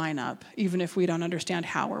that'll line up, even if we don't understand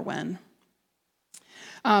how or when.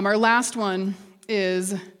 Our last one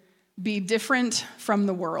is be different from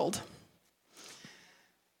the world.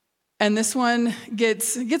 And this one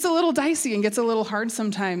gets a little dicey and gets a little hard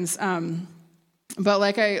sometimes. But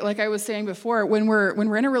like I was saying before, when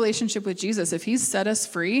we're in a relationship with Jesus, if he's set us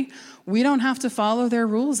free, we don't have to follow their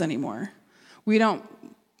rules anymore. We don't,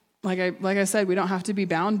 like I said, we don't have to be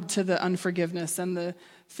bound to the unforgiveness and the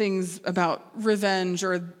things about revenge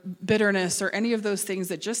or bitterness or any of those things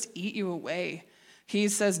that just eat you away. He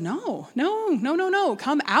says, no.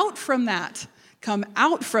 Come out from that. Come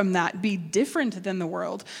out from that. Be different than the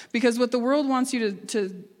world. Because what the world wants you to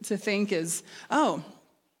think is,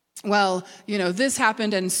 this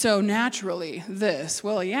happened and so naturally this.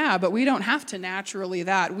 Well, yeah, but we don't have to naturally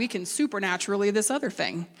that. We can supernaturally this other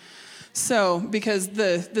thing. So, because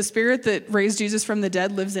the spirit that raised Jesus from the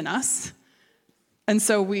dead lives in us. And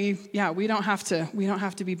so we don't have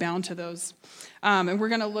to be bound to those. And we're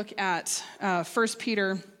going to look at 1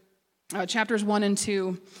 Peter chapters 1 and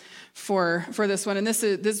 2 for this one. And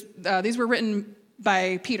these were written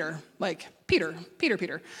by Peter, like Peter,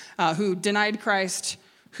 who denied Christ,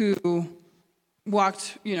 who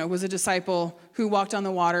walked, was a disciple, who walked on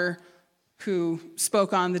the water, who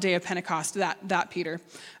spoke on the day of Pentecost, that Peter.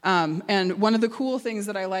 And one of the cool things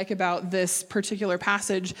that I like about this particular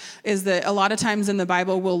passage is that a lot of times in the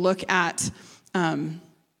Bible we'll look at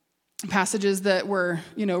passages that were,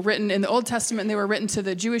 written in the Old Testament, and they were written to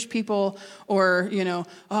the Jewish people, or,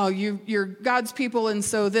 you're God's people, and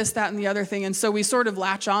so this, that, and the other thing. And so we sort of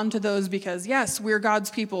latch on to those because, yes, we're God's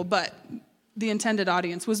people, but the intended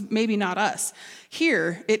audience was maybe not us.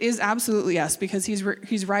 Here, it is absolutely us, because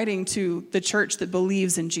he's writing to the church that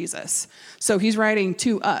believes in Jesus. So he's writing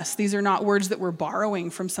to us. These are not words that we're borrowing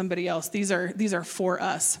from somebody else. These are for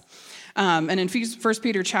us. And in 1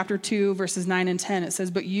 Peter chapter 2, verses 9 and 10, it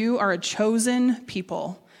says, "But you are a chosen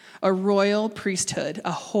people, a royal priesthood,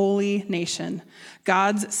 a holy nation,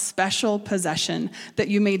 God's special possession, that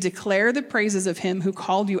you may declare the praises of him who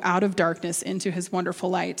called you out of darkness into his wonderful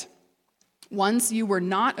light. Once you were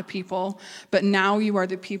not a people, but now you are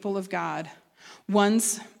the people of God.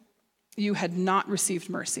 Once you had not received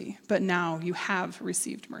mercy, but now you have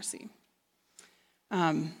received mercy."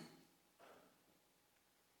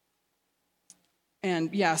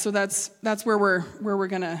 So that's where we're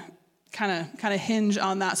gonna kind of hinge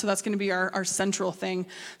on that. So that's going to be our central thing.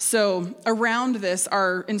 So around this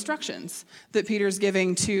are instructions that Peter's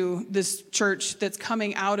giving to this church that's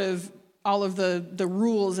coming out of all of the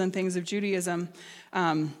rules and things of Judaism.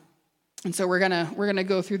 And so we're gonna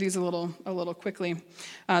go through these a little quickly.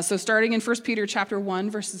 So starting in 1 Peter chapter 1,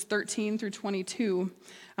 verses 13 through 22,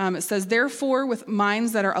 it says, "Therefore, with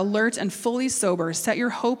minds that are alert and fully sober, set your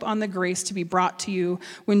hope on the grace to be brought to you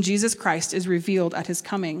when Jesus Christ is revealed at his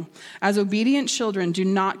coming. As obedient children, do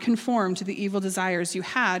not conform to the evil desires you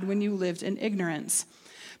had when you lived in ignorance.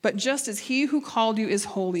 But just as he who called you is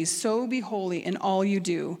holy, so be holy in all you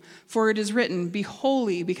do. For it is written, 'Be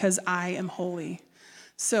holy because I am holy.'"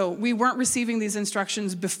 So we weren't receiving these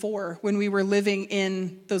instructions before, when we were living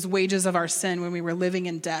in those wages of our sin, when we were living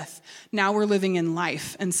in death. Now we're living in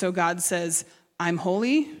life. And so God says, "I'm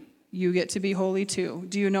holy, you get to be holy too."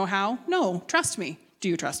 Do you know how? No, trust me. Do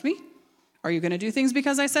you trust me? Are you going to do things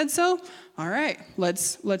because I said so? All right,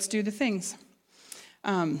 let's do the things.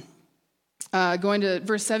 Going to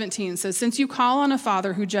verse 17 says, since you call on a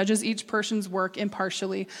Father who judges each person's work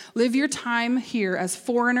impartially, live your time here as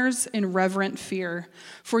foreigners in reverent fear.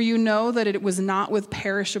 For you know that it was not with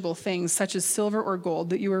perishable things such as silver or gold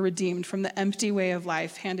that you were redeemed from the empty way of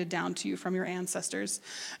life handed down to you from your ancestors.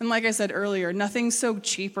 And like I said earlier, nothing so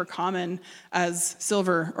cheap or common as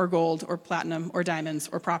silver or gold or platinum or diamonds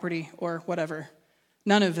or property or whatever.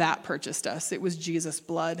 None of that purchased us. It was Jesus'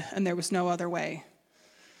 blood, and there was no other way.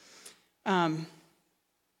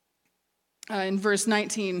 In verse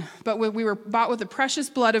 19, but we were bought with the precious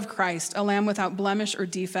blood of Christ, a lamb without blemish or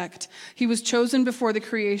defect. He was chosen before the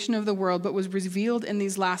creation of the world, but was revealed in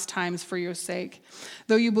these last times for your sake.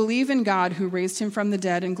 Though you believe in God who raised him from the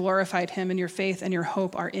dead and glorified him, and your faith and your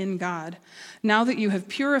hope are in God. Now that you have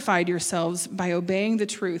purified yourselves by obeying the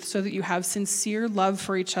truth, so that you have sincere love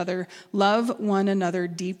for each other, love one another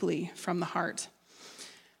deeply from the heart.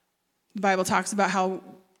 The Bible talks about how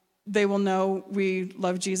they will know we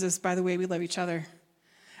love Jesus by the way we love each other.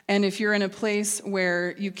 And if you're in a place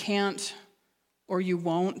where you can't or you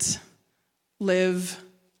won't live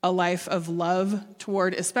a life of love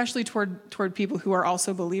especially toward people who are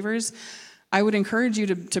also believers, I would encourage you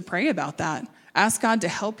to pray about that. Ask God to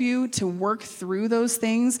help you to work through those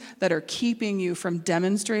things that are keeping you from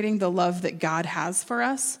demonstrating the love that God has for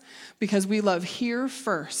us, because we love here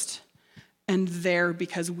first. And there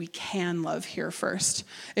because we can love here first.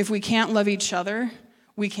 If we can't love each other,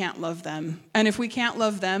 we can't love them. And if we can't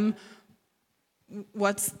love them,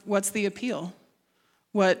 what's the appeal?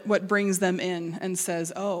 What brings them in and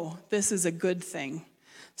says, oh, this is a good thing?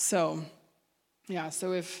 So, yeah,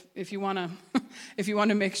 so if you want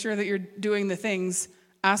to make sure that you're doing the things,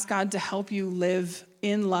 ask God to help you live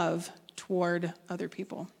in love toward other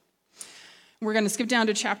people. We're going to skip down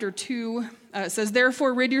to chapter 2. It says,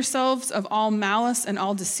 therefore, rid yourselves of all malice and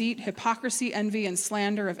all deceit, hypocrisy, envy, and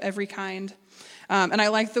slander of every kind. And I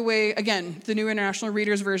like the way, again, the New International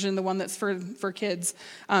Reader's Version, the one that's for kids,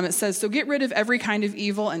 it says, so get rid of every kind of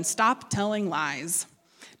evil and stop telling lies.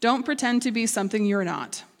 Don't pretend to be something you're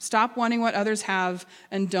not. Stop wanting what others have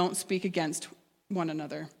and don't speak against one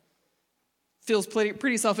another. Feels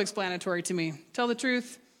pretty self-explanatory to me. Tell the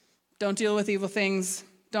truth. Don't deal with evil things.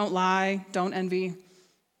 Don't lie, don't envy,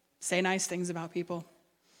 say nice things about people.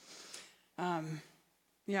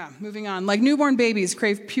 Moving on. Like newborn babies,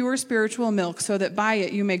 crave pure spiritual milk so that by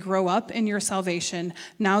it you may grow up in your salvation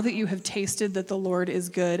now that you have tasted that the Lord is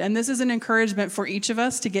good. And this is an encouragement for each of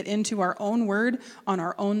us to get into our own word on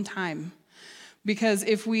our own time. Because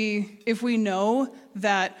if we know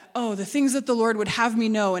that, the things that the Lord would have me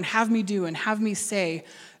know and have me do and have me say,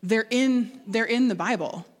 they're in the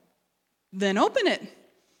Bible, then open it.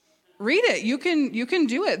 Read it. You can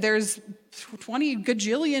do it. There's 20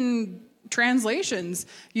 gajillion translations.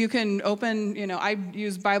 You can open, I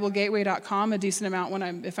use BibleGateway.com a decent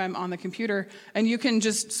amount if I'm on the computer, and you can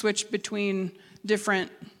just switch between different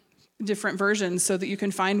versions so that you can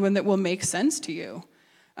find one that will make sense to you.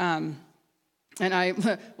 And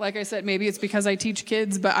I, like I said, maybe it's because I teach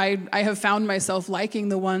kids, but I have found myself liking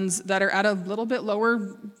the ones that are at a little bit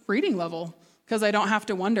lower reading level. Because I don't have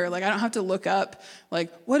to wonder, I don't have to look up,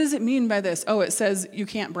 what does it mean by this? Oh, it says you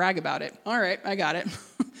can't brag about it. All right, I got it.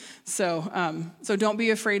 So don't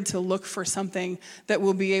be afraid to look for something that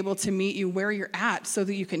will be able to meet you where you're at so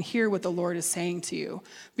that you can hear what the Lord is saying to you.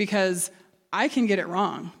 Because I can get it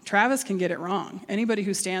wrong. Travis can get it wrong. Any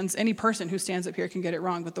person who stands up here can get it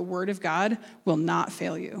wrong, but the Word of God will not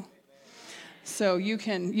fail you. So you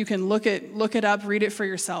can look it up, read it for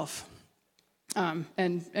yourself.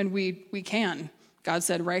 And we can. God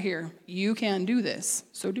said right here, you can do this,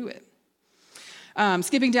 so do it.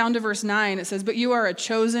 Skipping down to verse 9, it says, but you are a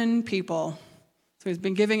chosen people. So he's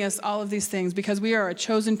been giving us all of these things because we are a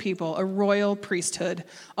chosen people, a royal priesthood,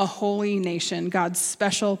 a holy nation, God's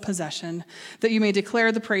special possession, that you may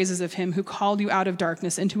declare the praises of him who called you out of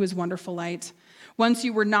darkness into his wonderful light. Once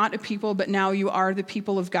you were not a people, but now you are the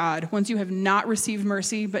people of God. Once you have not received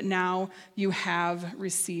mercy, but now you have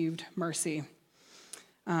received mercy.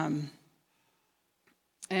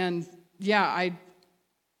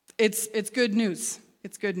 It's good news.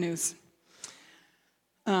 It's good news.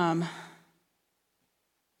 I'm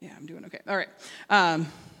doing okay. All right.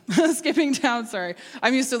 Skipping down, sorry.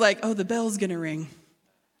 I'm used to the bell's gonna ring.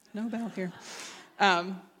 No bell here.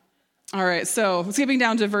 All right, so skipping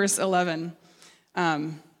down to verse 11.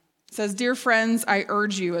 It says, dear friends, I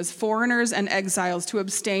urge you as foreigners and exiles to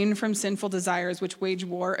abstain from sinful desires which wage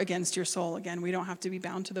war against your soul. Again, we don't have to be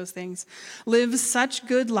bound to those things. Live such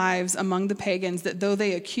good lives among the pagans that though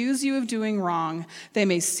they accuse you of doing wrong, they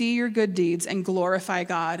may see your good deeds and glorify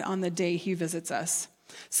God on the day he visits us.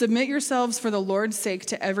 Submit yourselves for the Lord's sake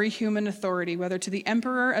to every human authority, whether to the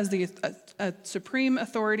emperor as the supreme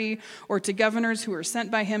authority or to governors who are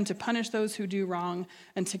sent by him to punish those who do wrong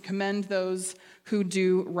and to commend those who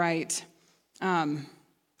do right. And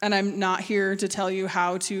I'm not here to tell you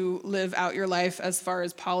how to live out your life as far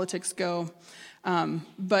as politics go.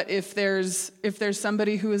 But if there's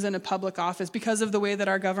somebody who is in a public office, because of the way that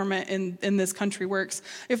our government in this country works,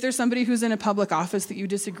 if there's somebody who's in a public office that you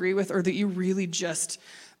disagree with or that you really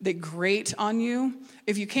they grate on you,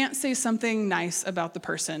 if you can't say something nice about the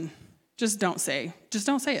person, just don't say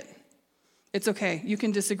it. It's okay. You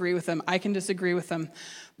can disagree with them. I can disagree with them.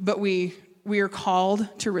 But we are called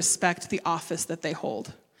to respect the office that they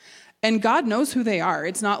hold. And God knows who they are.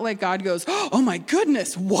 It's not like God goes, oh my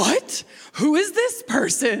goodness, what? Who is this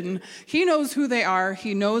person? He knows who they are.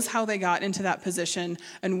 He knows how they got into that position.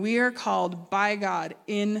 And we are called by God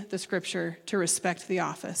in the scripture to respect the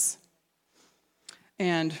office.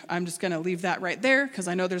 And I'm just going to leave that right there because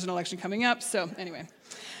I know there's an election coming up. So anyway,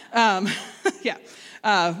 yeah.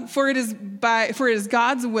 For it is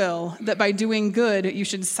God's will that by doing good, you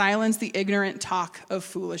should silence the ignorant talk of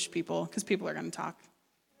foolish people, because people are going to talk.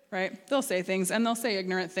 Right? They'll say things and they'll say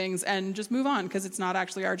ignorant things and just move on because it's not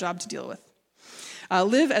actually our job to deal with.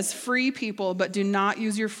 Live as free people, but do not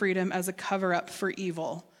use your freedom as a cover-up for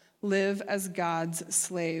evil. Live as God's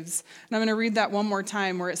slaves. And I'm going to read that one more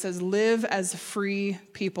time where it says, live as free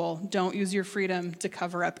people. Don't use your freedom to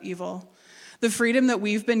cover up evil. The freedom that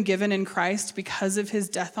we've been given in Christ because of his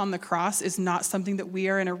death on the cross is not something that we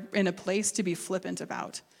are in a place to be flippant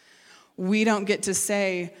about. We don't get to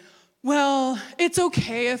say, well, it's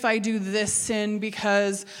okay if I do this sin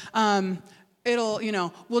because we'll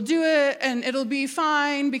do it and it'll be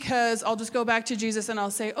fine because I'll just go back to Jesus and I'll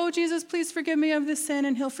say, oh, Jesus, please forgive me of this sin,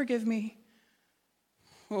 and he'll forgive me.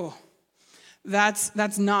 Oh,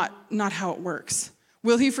 that's not how it works.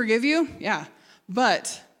 Will he forgive you? Yeah.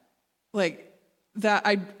 But that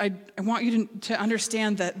I want you to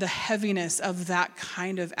understand the heaviness of that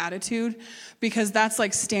kind of attitude, because that's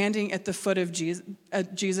like standing at the foot of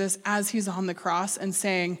Jesus as he's on the cross and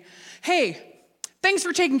saying, hey, thanks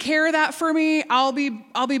for taking care of that for me. I'll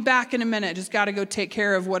be back in a minute. Just got to go take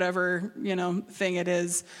care of whatever, thing it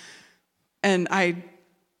is. And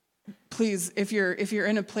please, if you're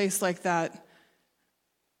in a place like that,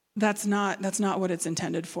 that's not what it's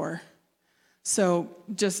intended for. So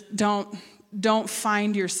just don't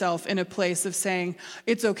find yourself in a place of saying,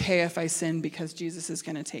 it's okay if I sin because Jesus is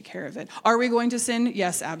going to take care of it. Are we going to sin?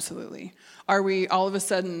 Yes, absolutely. Are we all of a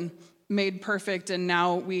sudden made perfect and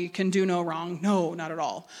now we can do no wrong? No, not at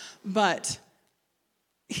all. But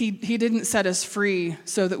he didn't set us free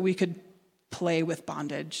so that we could play with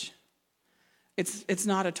bondage. It's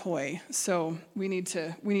not a toy. So we need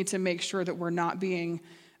to make sure that we're not being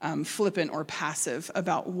flippant or passive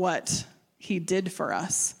about what he did for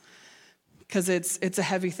us. Because it's a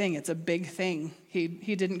heavy thing. It's a big thing.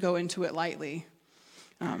 He didn't go into it lightly.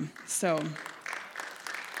 So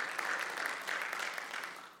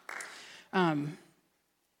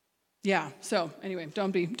anyway,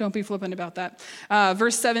 don't be flippant about that.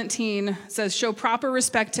 Verse 17 says, show proper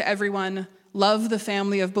respect to everyone, love the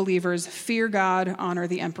family of believers, fear God, honor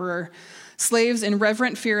the emperor. Slaves, in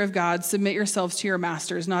reverent fear of God, submit yourselves to your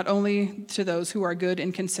masters, not only to those who are good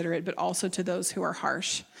and considerate, but also to those who are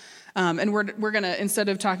harsh. And we're going to, instead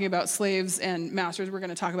of talking about slaves and masters, we're going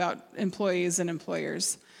to talk about employees and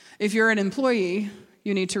employers. If you're an employee,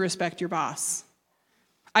 you need to respect your boss.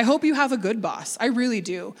 I hope you have a good boss. I really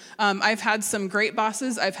do. I've had some great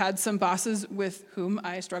bosses. I've had some bosses with whom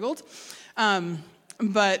I struggled.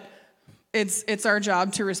 But it's our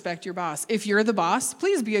job to respect your boss. If you're the boss,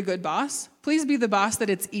 please be a good boss. Please be the boss that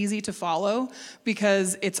it's easy to follow,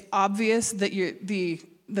 because it's obvious that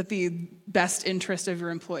the best interest of your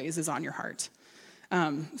employees is on your heart.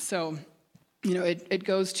 It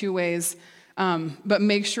goes two ways. But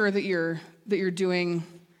make sure that you're doing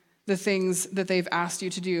the things that they've asked you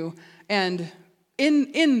to do. And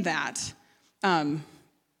in that,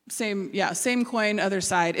 same coin, other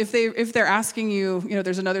side. If they're asking you,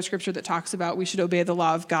 there's another scripture that talks about we should obey the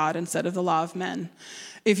law of God instead of the law of men.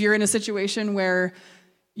 If you're in a situation where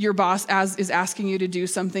your boss is asking you to do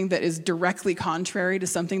something that is directly contrary to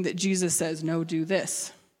something that Jesus says, no, do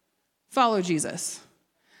this. Follow Jesus.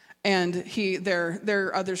 And there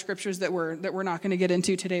are other scriptures that we're not going to get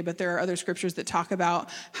into today, but there are other scriptures that talk about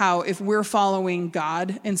how if we're following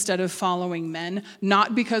God instead of following men,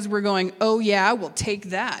 not because we're going, oh yeah, we'll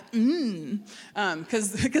take that,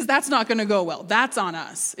 because that's not going to go well. That's on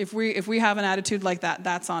us. If we have an attitude like that,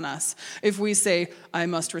 that's on us. If we say, I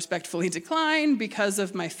must respectfully decline because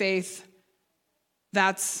of my faith,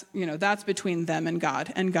 that's between them and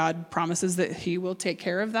God promises that he will take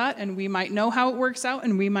care of that, and we might know how it works out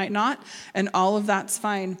and we might not, and all of that's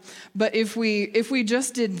fine. But if we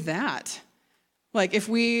just did that, like if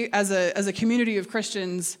we as a community of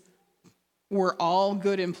Christians were all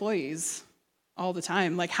good employees all the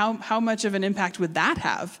time, like how much of an impact would that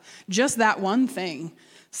have? Just that one thing.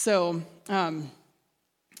 So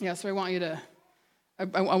so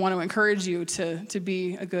I want to encourage you to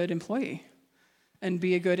be a good employee and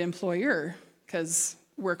be a good employer, because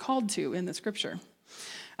we're called to in the scripture.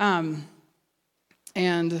 I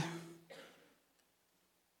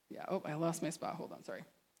lost my spot. Hold on, sorry.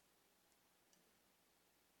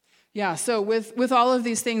 Yeah, so with all of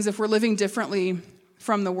these things, if we're living differently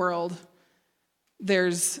from the world,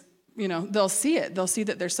 there's, they'll see it. They'll see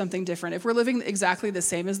that there's something different. If we're living exactly the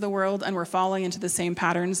same as the world and we're falling into the same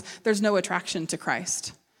patterns, there's no attraction to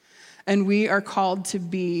Christ. And we are called to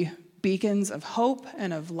be beacons of hope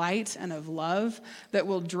and of light and of love that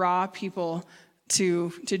will draw people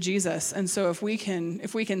to Jesus. And so if we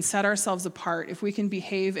can set ourselves apart, if we can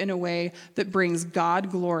behave in a way that brings God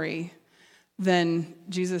glory, then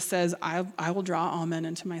Jesus says, I will draw all men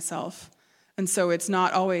into myself. And so it's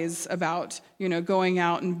not always about, going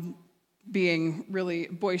out and being really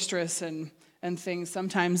boisterous and things.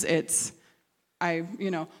 Sometimes it's,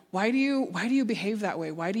 why do you behave that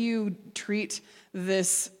way? Why do you treat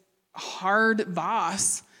this hard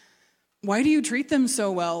boss? Why do you treat them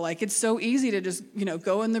so well? Like, it's so easy to just,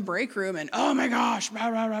 go in the break room and, oh my gosh, rah,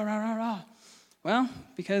 rah, rah, rah, rah, rah. Well,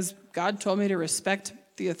 because God told me to respect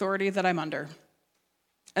the authority that I'm under.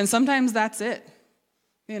 And sometimes that's it.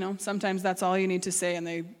 Sometimes that's all you need to say, and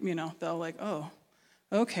they'll like, oh,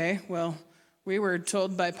 okay, well, we were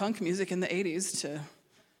told by punk music in the 80s to,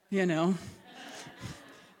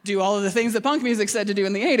 do all of the things that punk music said to do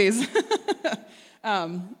in the 80s.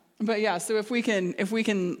 But yeah, so if we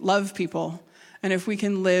can love people, and if we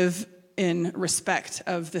can live in respect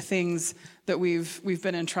of the things that we've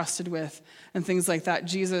been entrusted with and things like that,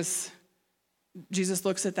 Jesus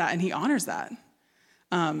looks at that and he honors that.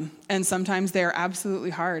 And sometimes they're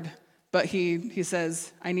absolutely hard, but he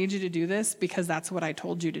says, I need you to do this because that's what I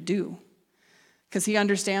told you to do. Because he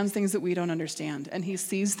understands things that we don't understand, and he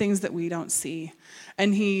sees things that we don't see,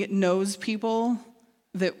 and he knows people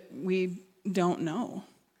that we don't know.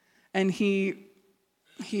 And he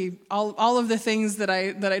all of the things that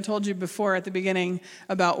I told you before at the beginning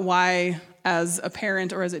about why, as a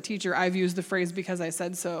parent or as a teacher, I've used the phrase because I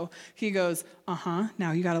said so. He goes,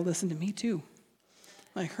 now you got to listen to me too.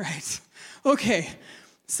 Like, right. Okay.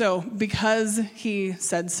 So because he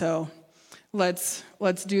said so, let's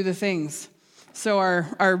do the things. So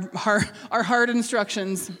our hard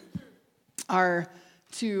instructions are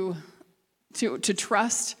to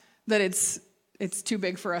trust that it's too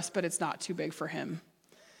big for us, but it's not too big for him.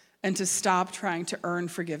 And to stop trying to earn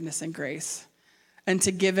forgiveness and grace, and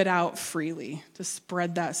to give it out freely, to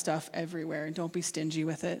spread that stuff everywhere, and don't be stingy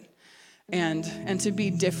with it, and to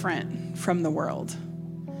be different from the world.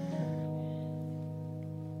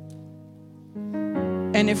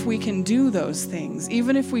 And if we can do those things,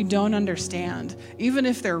 even if we don't understand, even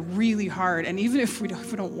if they're really hard, and even if we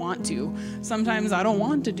don't want to, sometimes I don't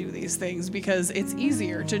want to do these things because it's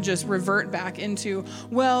easier to just revert back into,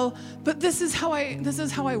 well, but this is how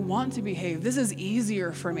I want to behave. This is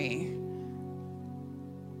easier for me.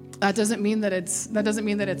 That doesn't mean that it's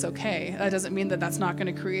okay. That doesn't mean that that's not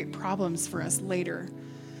going to create problems for us later.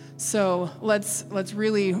 So let's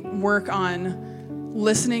really work on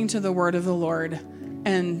listening to the word of the Lord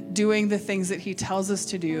and doing the things that he tells us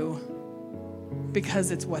to do because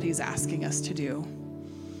it's what he's asking us to do.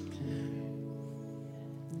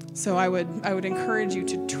 So I would encourage you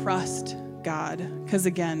to trust God, because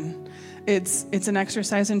again, it's an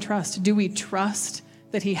exercise in trust. Do we trust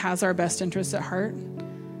that he has our best interests at heart?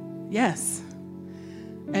 Yes.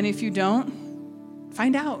 And if you don't,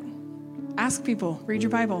 find out. Ask people, read your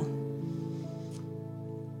Bible.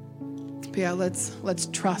 But yeah, let's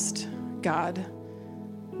trust God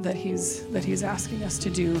that he's asking us to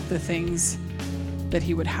do the things that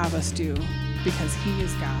he would have us do, because he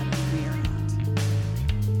is God and we are not.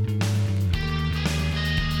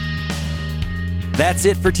 That's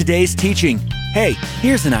it for today's teaching. Hey,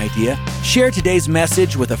 here's an idea. Share today's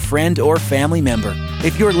message with a friend or family member.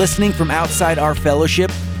 If you're listening from outside our fellowship,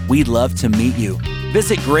 we'd love to meet you.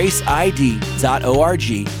 Visit graceid.org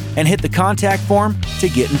and hit the contact form to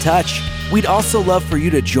get in touch. We'd also love for you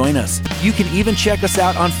to join us. You can even check us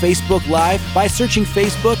out on Facebook Live by searching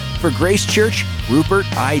Facebook for Grace Church Rupert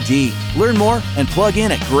ID. Learn more and plug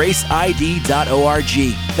in at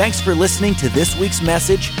graceid.org. Thanks for listening to this week's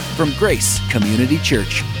message from Grace Community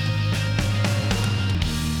Church.